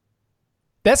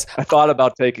 I thought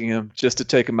about taking him just to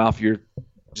take him out of your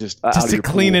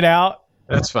clean it out.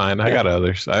 That's fine. I got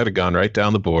others. I would have gone right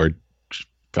down the board.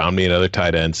 Found me another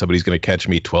tight end. Somebody's going to catch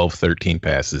me 12, 13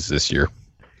 passes this year.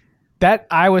 That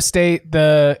Iowa State,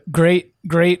 the great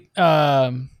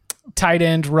tight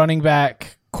end, running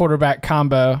back, quarterback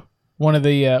combo, one of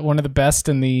the best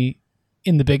in the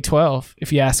Big 12,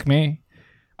 if you ask me.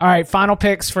 All right, final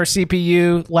picks for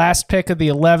CPU. Last pick of the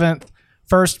 11th,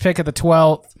 first pick of the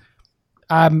 12th.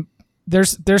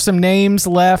 There's some names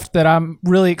left that I'm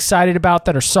really excited about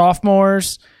that are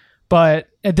sophomores, but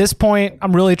at this point,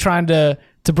 I'm really trying to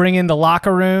bring in the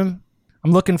locker room.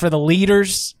 I'm looking for the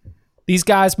leaders. These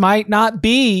guys might not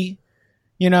be,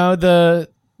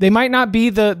 they might not be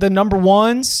the number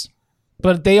ones,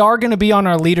 but they are going to be on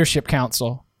our leadership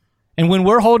council. And when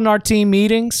we're holding our team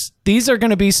meetings, these are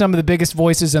going to be some of the biggest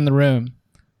voices in the room.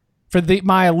 For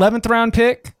my 11th round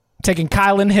pick, I'm taking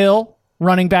Kylan Hill,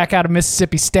 running back out of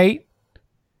Mississippi State.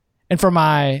 And for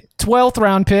my 12th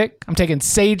round pick, I'm taking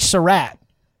Sage Surratt,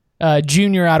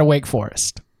 junior out of Wake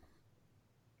Forest.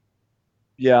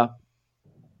 Yeah.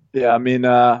 I mean,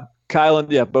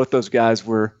 Kylan, both those guys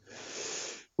were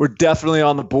definitely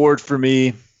on the board for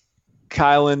me.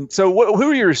 Kylan. So who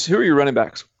are your running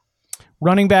backs?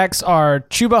 Running backs are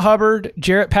Chuba Hubbard,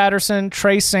 Jarrett Patterson,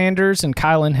 Trey Sanders, and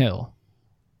Kylan Hill.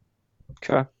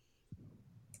 Okay.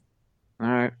 All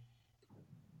right.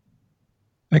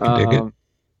 I can dig it.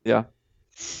 Yeah.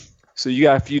 So you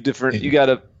got a few different. You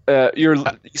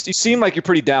seem like you're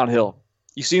pretty downhill.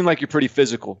 You seem like you're pretty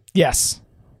physical. Yes,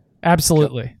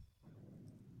 absolutely.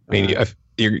 I mean,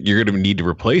 you're going to need to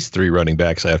replace 3 running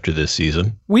backs after this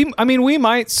season. We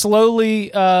might slowly,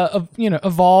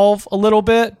 evolve a little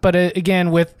bit, but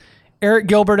again, with Eric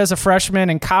Gilbert as a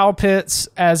freshman and Kyle Pitts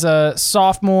as a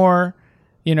sophomore,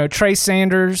 Trey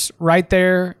Sanders right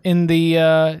there in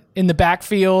the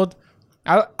backfield.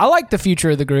 I like the future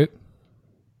of the group.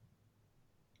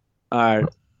 All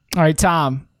right,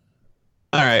 Tom.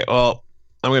 All right, well,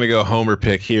 I'm going to go homer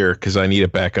pick here because I need a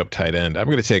backup tight end. I'm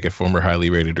going to take a former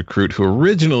highly rated recruit who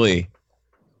originally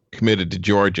committed to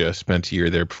Georgia, spent a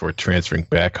year there before transferring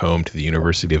back home to the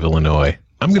University of Illinois.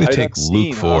 I'm going to take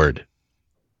Luke Ford.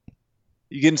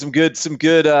 You getting some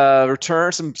good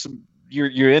return, some your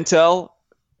intel?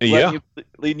 Yeah,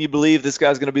 leading you believe this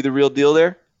guy's going to be the real deal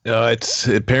there. It's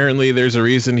apparently there's a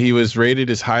reason he was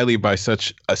rated as highly by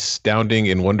such astounding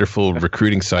and wonderful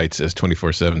recruiting sites as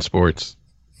 24/7 Sports.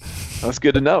 That's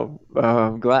good to know.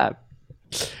 I'm glad.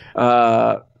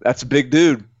 That's a big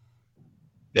dude.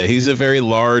 Yeah, he's a very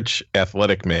large,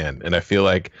 athletic man, and I feel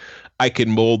like I can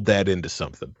mold that into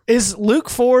something. Is Luke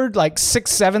Ford like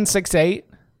 6'7", 6'8"?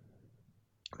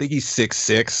 I think he's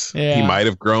 6'6". Yeah. He might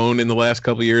have grown in the last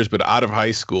couple of years, but out of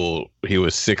high school, he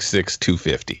was 6'6",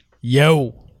 250.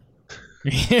 Yo.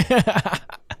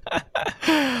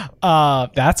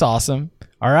 That's awesome.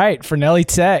 All right, Fornelli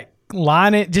Tech.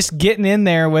 Line it, just getting in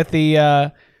there with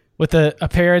a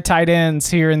pair of tight ends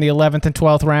here in the 11th and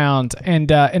 12th round,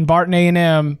 and Barton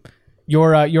A&M,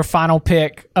 your final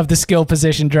pick of the skill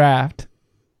position draft.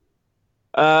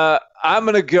 I'm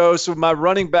gonna go. So my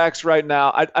running backs right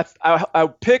now, I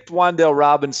picked Wan'Dale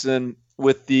Robinson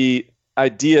with the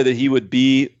idea that he would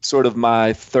be sort of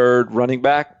my third running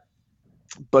back,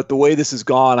 but the way this has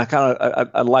gone,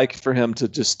 I like for him to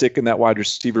just stick in that wide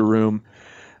receiver room.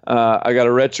 I got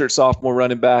a redshirt sophomore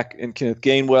running back in Kenneth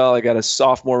Gainwell. I got a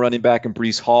sophomore running back in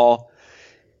Breece Hall.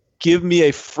 Give me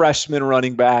a freshman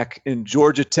running back in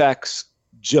Georgia Tech's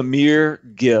Jahmyr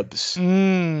Gibbs.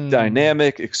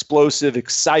 Dynamic, explosive,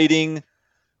 exciting,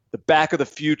 the back of the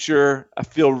future. I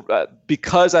feel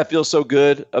because I feel so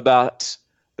good about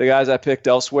the guys I picked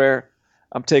elsewhere.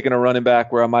 I'm taking a running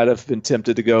back where I might have been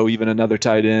tempted to go even another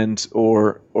tight end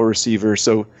or receiver.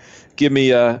 So give me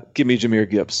Jahmyr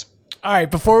Gibbs. All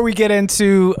right, before we get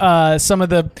into some of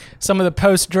the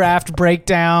post-draft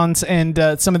breakdowns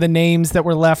and some of the names that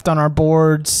were left on our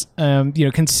boards,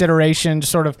 consideration,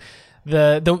 just sort of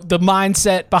the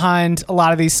mindset behind a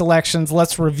lot of these selections,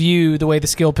 let's review the way the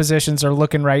skill positions are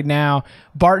looking right now.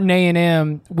 Barton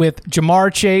A&M with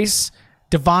Jamar Chase,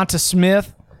 Devonta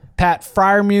Smith, Pat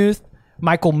Freiermuth,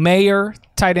 Michael Mayer,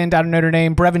 tight end out of Notre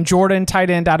Dame, Brevin Jordan, tight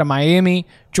end out of Miami,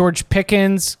 George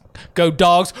Pickens, go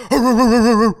Dogs,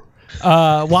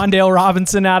 Wan'Dale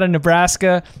Robinson out of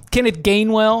Nebraska, Kenneth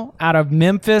Gainwell out of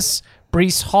Memphis,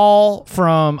 Breece Hall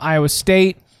from Iowa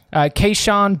State,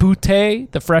 Keyshawn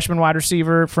Boutte, the freshman wide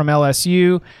receiver from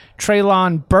LSU,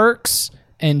 Treylon Burks,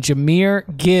 and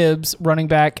Jahmyr Gibbs, running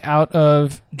back out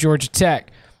of Georgia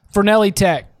Tech. Fernelli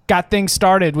Tech got things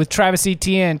started with Travis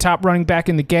Etienne, top running back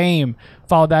in the game.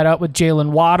 Followed that up with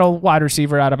Jalen Waddle, wide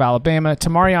receiver out of Alabama,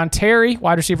 Tamarion Terry,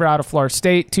 wide receiver out of Florida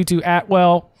State, Tutu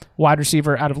Atwell, wide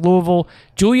receiver out of Louisville,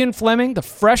 Julian Fleming, the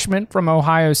freshman from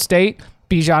Ohio State,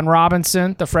 Bijan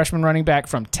Robinson, the freshman running back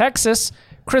from Texas,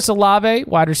 Chris Olave,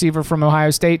 wide receiver from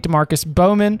Ohio State, DeMarcus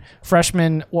Bowman,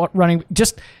 freshman running,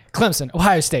 just Clemson,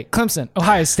 Ohio State, Clemson,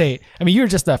 Ohio State. I mean, you're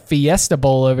just a Fiesta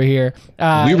Bowl over here.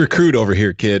 We recruit over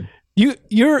here, kid. You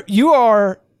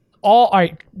are all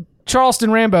right.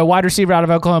 Charleston Rambo, wide receiver out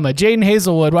of Oklahoma. Jaden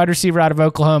Hazelwood, wide receiver out of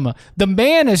Oklahoma. The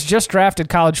man has just drafted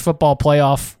college football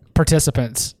playoff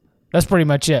participants. That's pretty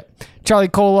much it. Charlie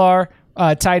Kolar,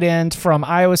 tight end from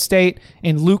Iowa State,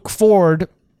 and Luke Ford,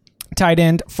 tight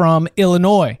end from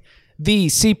Illinois. The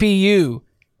CPU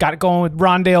got it going with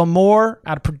Rondale Moore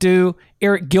out of Purdue,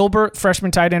 Eric Gilbert,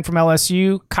 freshman tight end from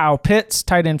LSU, Kyle Pitts,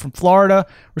 tight end from Florida,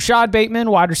 Rashad Bateman,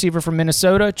 wide receiver from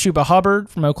Minnesota, Chuba Hubbard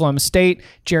from Oklahoma State,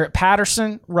 Jarrett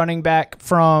Patterson, running back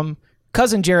from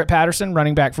Jarrett Patterson,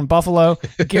 running back from Buffalo,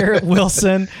 Garrett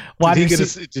Wilson.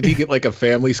 Did he get like a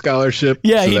family scholarship?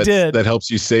 Yeah, he did. That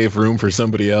helps you save room for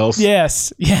somebody else?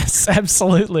 Yes,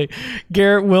 absolutely.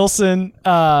 Garrett Wilson,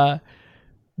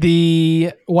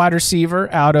 the wide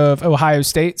receiver out of Ohio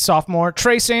State, sophomore.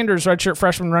 Trey Sanders, redshirt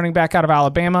freshman running back out of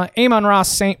Alabama. Amon-Ra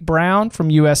St. Brown from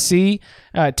USC.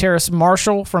 Terrace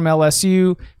Marshall from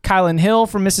LSU. Kylan Hill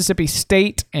from Mississippi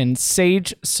State. And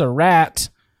Sage Surratt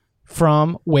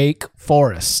from Wake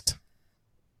Forest.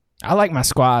 I like my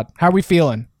squad. How are we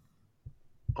feeling?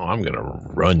 Oh, I'm going to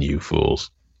run you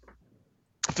fools.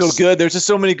 I feel good. There's just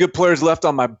so many good players left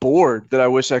on my board that I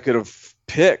wish I could have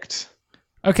picked.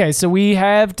 Okay, so we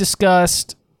have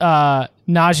discussed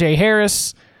Najee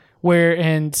Harris,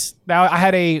 and I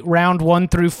had a round 1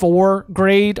 through 4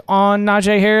 grade on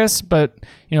Najee Harris, but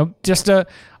just a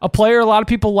player a lot of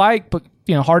people like, but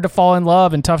hard to fall in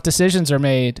love and tough decisions are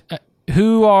made.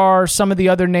 Who are some of the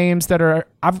other names that are?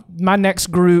 My next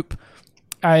group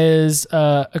is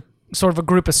a sort of a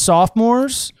group of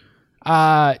sophomores.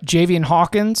 Javian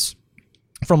Hawkins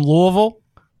from Louisville,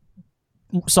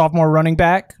 sophomore running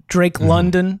back. Drake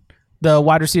London, the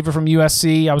wide receiver from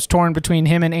USC. I was torn between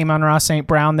him and Amon-Ra St.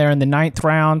 Brown there in the 9th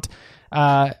round.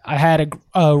 I had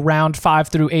a round 5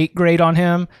 through 8 grade on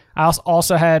him. I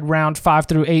also had round 5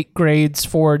 through 8 grades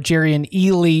for Jarian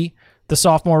Ely, the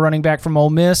sophomore running back from Ole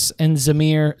Miss, and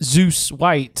Zamir Zeus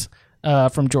White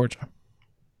from Georgia.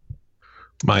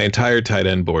 My entire tight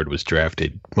end board was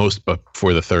drafted most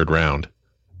before the 3rd round.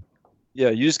 Yeah,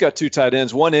 you just got 2 tight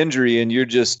ends, 1 injury, and you're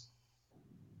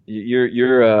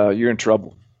in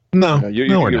trouble. No, you're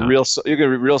we're not. You're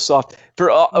gonna be real soft. For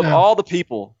all the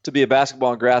people to be a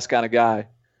basketball and grass kind of guy,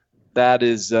 that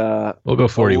is we'll go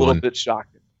 41. A little bit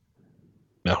shocking.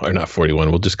 No, or not 41.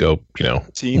 We'll just go,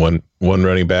 Team. one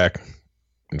running back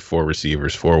and 4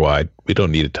 receivers, 4 wide. We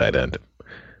don't need a tight end.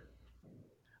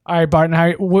 All right,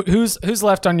 Barton. Who's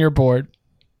left on your board?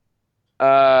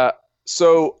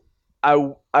 So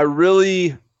I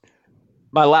really.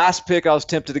 My last pick, I was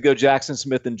tempted to go Jackson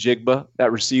Smith and Jigba,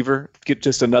 that receiver, get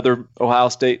just another Ohio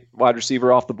State wide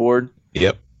receiver off the board.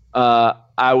 Yep.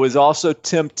 I was also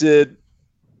tempted,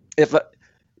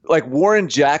 like Warren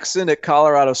Jackson at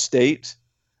Colorado State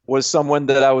was someone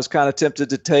that I was kind of tempted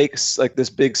to take, like this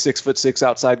big 6'6"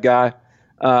 outside guy.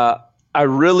 I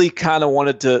really kind of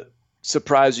wanted to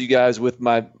surprise you guys with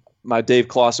my Dave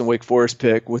Clawson Wake Forest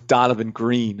pick with Donovan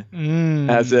Green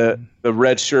as the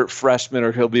redshirt freshman,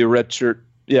 or he'll be a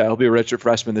redshirt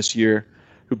freshman this year,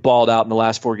 who balled out in the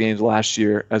last 4 games last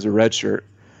year as a redshirt.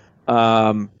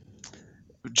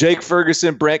 Jake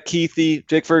Ferguson, Brent Keithy,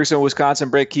 Jake Ferguson, Wisconsin,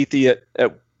 Brent Keithy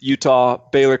at Utah,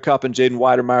 Baylor Cup and Jaden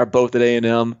Weidermeyer, both at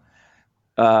A&M.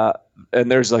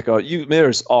 And there's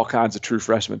there's all kinds of true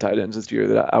freshman tight ends this year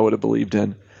that I would have believed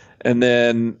in. And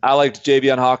then I liked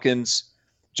Javion Hawkins,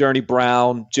 Journey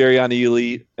Brown, Jerrion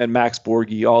Ely, and Max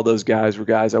Borghi. All those guys were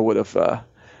guys I would have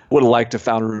liked to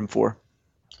found room for.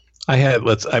 I had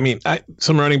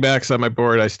some running backs on my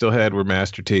board I still had were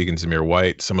Master Teague and Zamir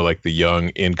White. Some of like the young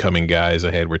incoming guys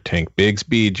I had were Tank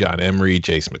Bigsby, John Emery,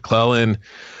 Jace McClellan.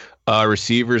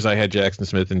 Receivers, I had Jackson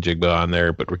Smith and Jigba on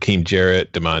there, but Raheem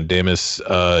Jarrett, Damon Demis,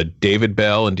 David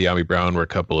Bell, and De'Ami Brown were a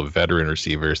couple of veteran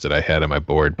receivers that I had on my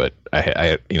board. But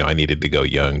I needed to go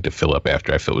young to fill up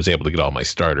after I was able to get all my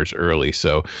starters early.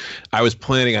 So I was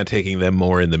planning on taking them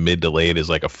more in the mid to late as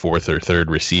like a fourth or third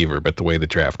receiver. But the way the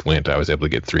draft went, I was able to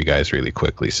get 3 guys really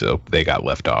quickly, so they got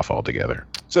left off altogether.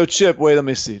 So Chip, wait, let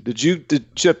me see.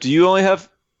 Chip? Do you only have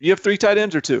 3 tight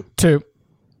ends or 2? 2.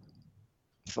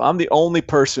 I'm the only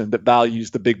person that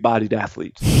values the big-bodied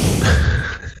athlete.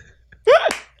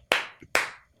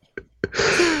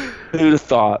 Who'd have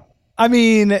thought? I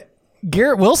mean,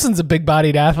 Garrett Wilson's a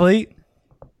big-bodied athlete.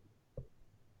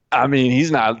 I mean,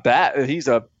 he's not that.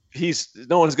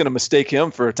 No one's going to mistake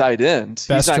him for a tight end.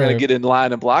 He's not going to get in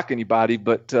line and block anybody.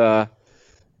 But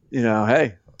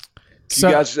hey. So,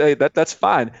 you guys say that's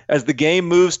fine. As the game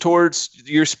moves towards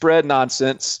your spread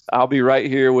nonsense, I'll be right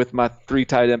here with my 3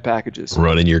 tight end packages.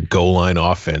 Running your goal line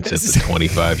offense at the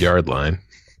 25-yard line.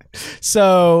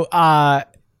 So,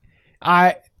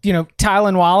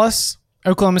 Tylan Wallace,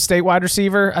 Oklahoma State wide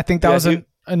receiver. I think that was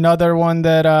another one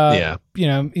that,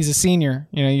 he's a senior.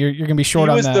 You're going to be short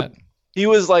on that. He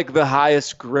was like the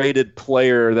highest graded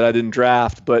player that I didn't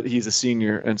draft, but he's a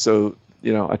senior. And so,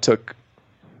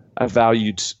 I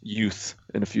valued youth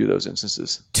in a few of those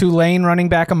instances. Tulane running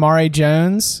back Amari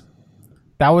Jones.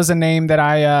 That was a name that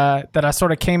I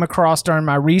sort of came across during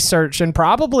my research and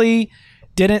probably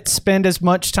didn't spend as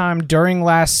much time during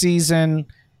last season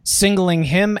singling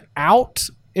him out.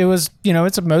 It was,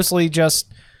 it's mostly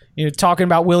just, talking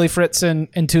about Willie Fritz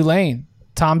and Tulane.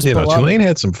 Tom's beloved. Tulane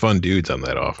had some fun dudes on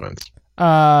that offense.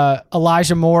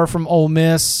 Elijah Moore from Ole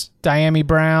Miss, De'Ami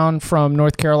Brown from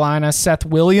North Carolina, Seth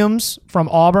Williams from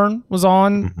Auburn was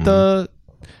on my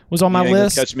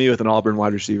list. Catch me with an Auburn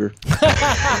wide receiver.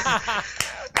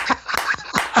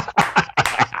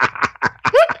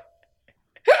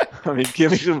 I mean,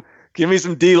 give me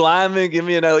some D linemen, give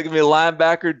me a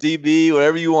linebacker, DB,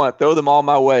 whatever you want. Throw them all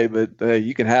my way, but hey,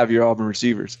 you can have your Auburn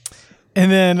receivers. And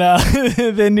then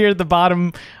then near the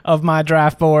bottom of my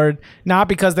draft board, not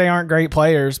because they aren't great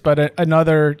players, but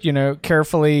another,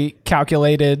 carefully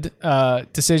calculated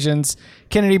decisions.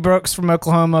 Kennedy Brooks from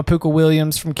Oklahoma, Puka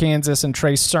Williams from Kansas, and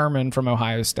Trey Sermon from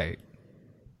Ohio State.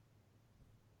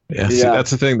 Yeah, see,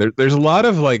 that's the thing. There's a lot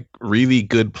of like really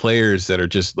good players that are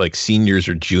just like seniors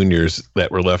or juniors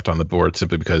that were left on the board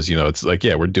simply because, it's like,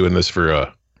 we're doing this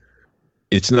for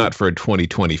it's not for a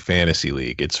 2020 fantasy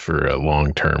league. It's for a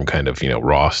long-term kind of,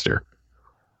 roster.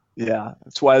 Yeah,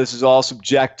 that's why this is all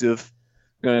subjective.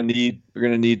 We're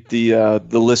gonna need the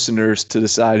listeners to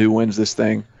decide who wins this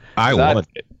thing. I want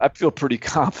it. I feel pretty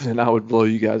confident I would blow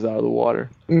you guys out of the water.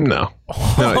 No.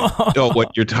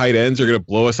 What, your tight ends are going to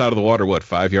blow us out of the water,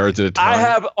 5 yards at a time? I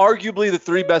have arguably the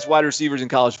 3 best wide receivers in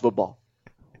college football.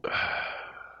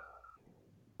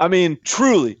 I mean,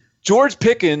 truly. George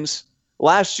Pickens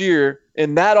last year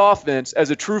in that offense as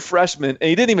a true freshman, and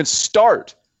he didn't even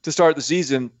start the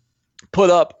season, put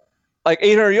up like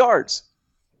 800 yards.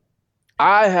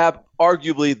 I have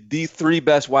arguably the 3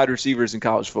 best wide receivers in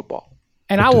college football.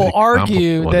 And I will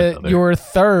argue that your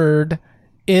third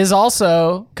is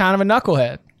also kind of a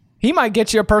knucklehead. He might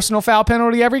get you a personal foul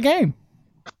penalty every game.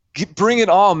 Bring it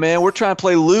on, man. We're trying to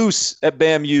play loose at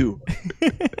BAMU.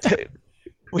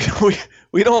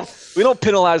 we don't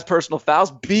penalize personal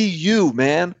fouls. Be you,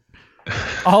 man.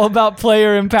 All about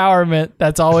player empowerment.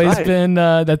 That's always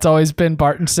been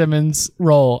Barton Simmons'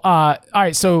 role. All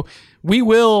right, so we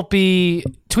will be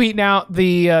tweeting out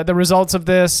the results of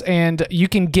this, and you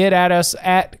can get at us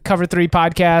at Cover 3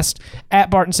 Podcast, at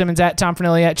Barton Simmons, at Tom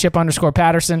Fornelli, at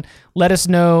Chip_Patterson. Let us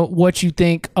know what you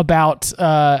think about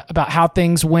how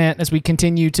things went as we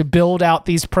continue to build out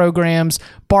these programs.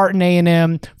 Barton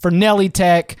A&M, Fornelli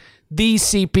Tech, the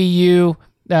CPU.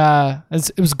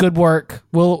 It was good work.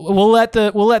 We'll let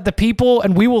the people,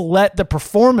 and we will let the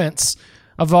performance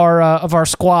of our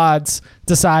squads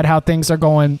decide how things are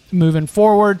going moving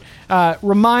forward.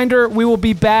 Reminder, we will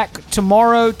be back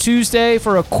tomorrow, Tuesday,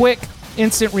 for a quick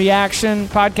instant reaction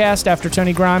podcast after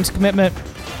Tony Grimes' commitment.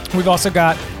 We've also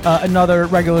got another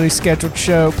regularly scheduled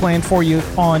show planned for you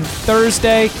on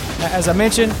Thursday. As I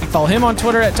mentioned, you can follow him on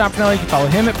Twitter at Tom Fornelli. You can follow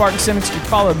him at Barton Simmons. You can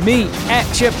follow me at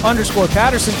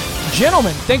Chip_Patterson.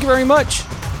 Gentlemen, thank you very much.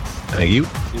 Thank you.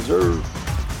 Yes, sir.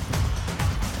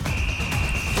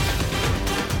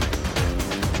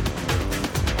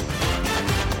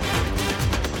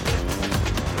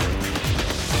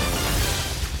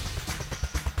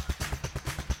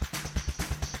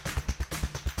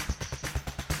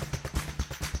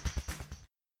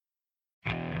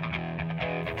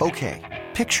 Okay,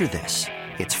 picture this.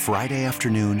 It's Friday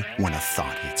afternoon when a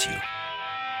thought hits you.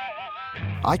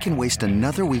 I can waste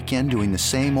another weekend doing the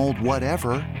same old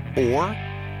whatever, or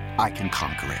I can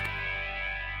conquer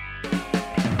it.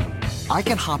 I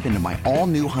can hop into my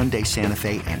all-new Hyundai Santa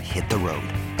Fe and hit the road.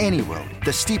 Any road.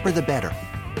 The steeper, the better.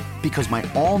 Because my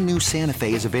all-new Santa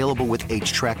Fe is available with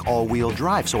H-Track all-wheel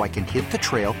drive, so I can hit the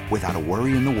trail without a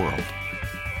worry in the world.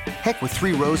 Heck, with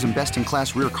 3 rows and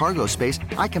best-in-class rear cargo space,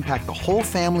 I can pack the whole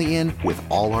family in with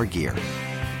all our gear.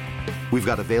 We've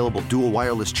got available dual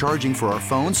wireless charging for our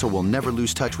phones, so we'll never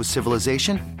lose touch with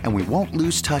civilization, and we won't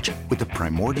lose touch with the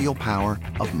primordial power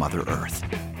of Mother Earth.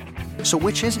 So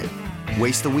which is it?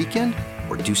 Waste the weekend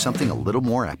or do something a little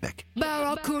more epic?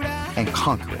 And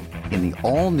conquer it in the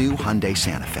all-new Hyundai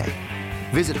Santa Fe.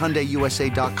 Visit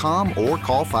HyundaiUSA.com or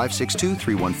call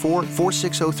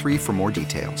 562-314-4603 for more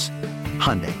details.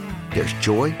 Hyundai, there's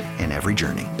joy in every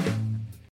journey.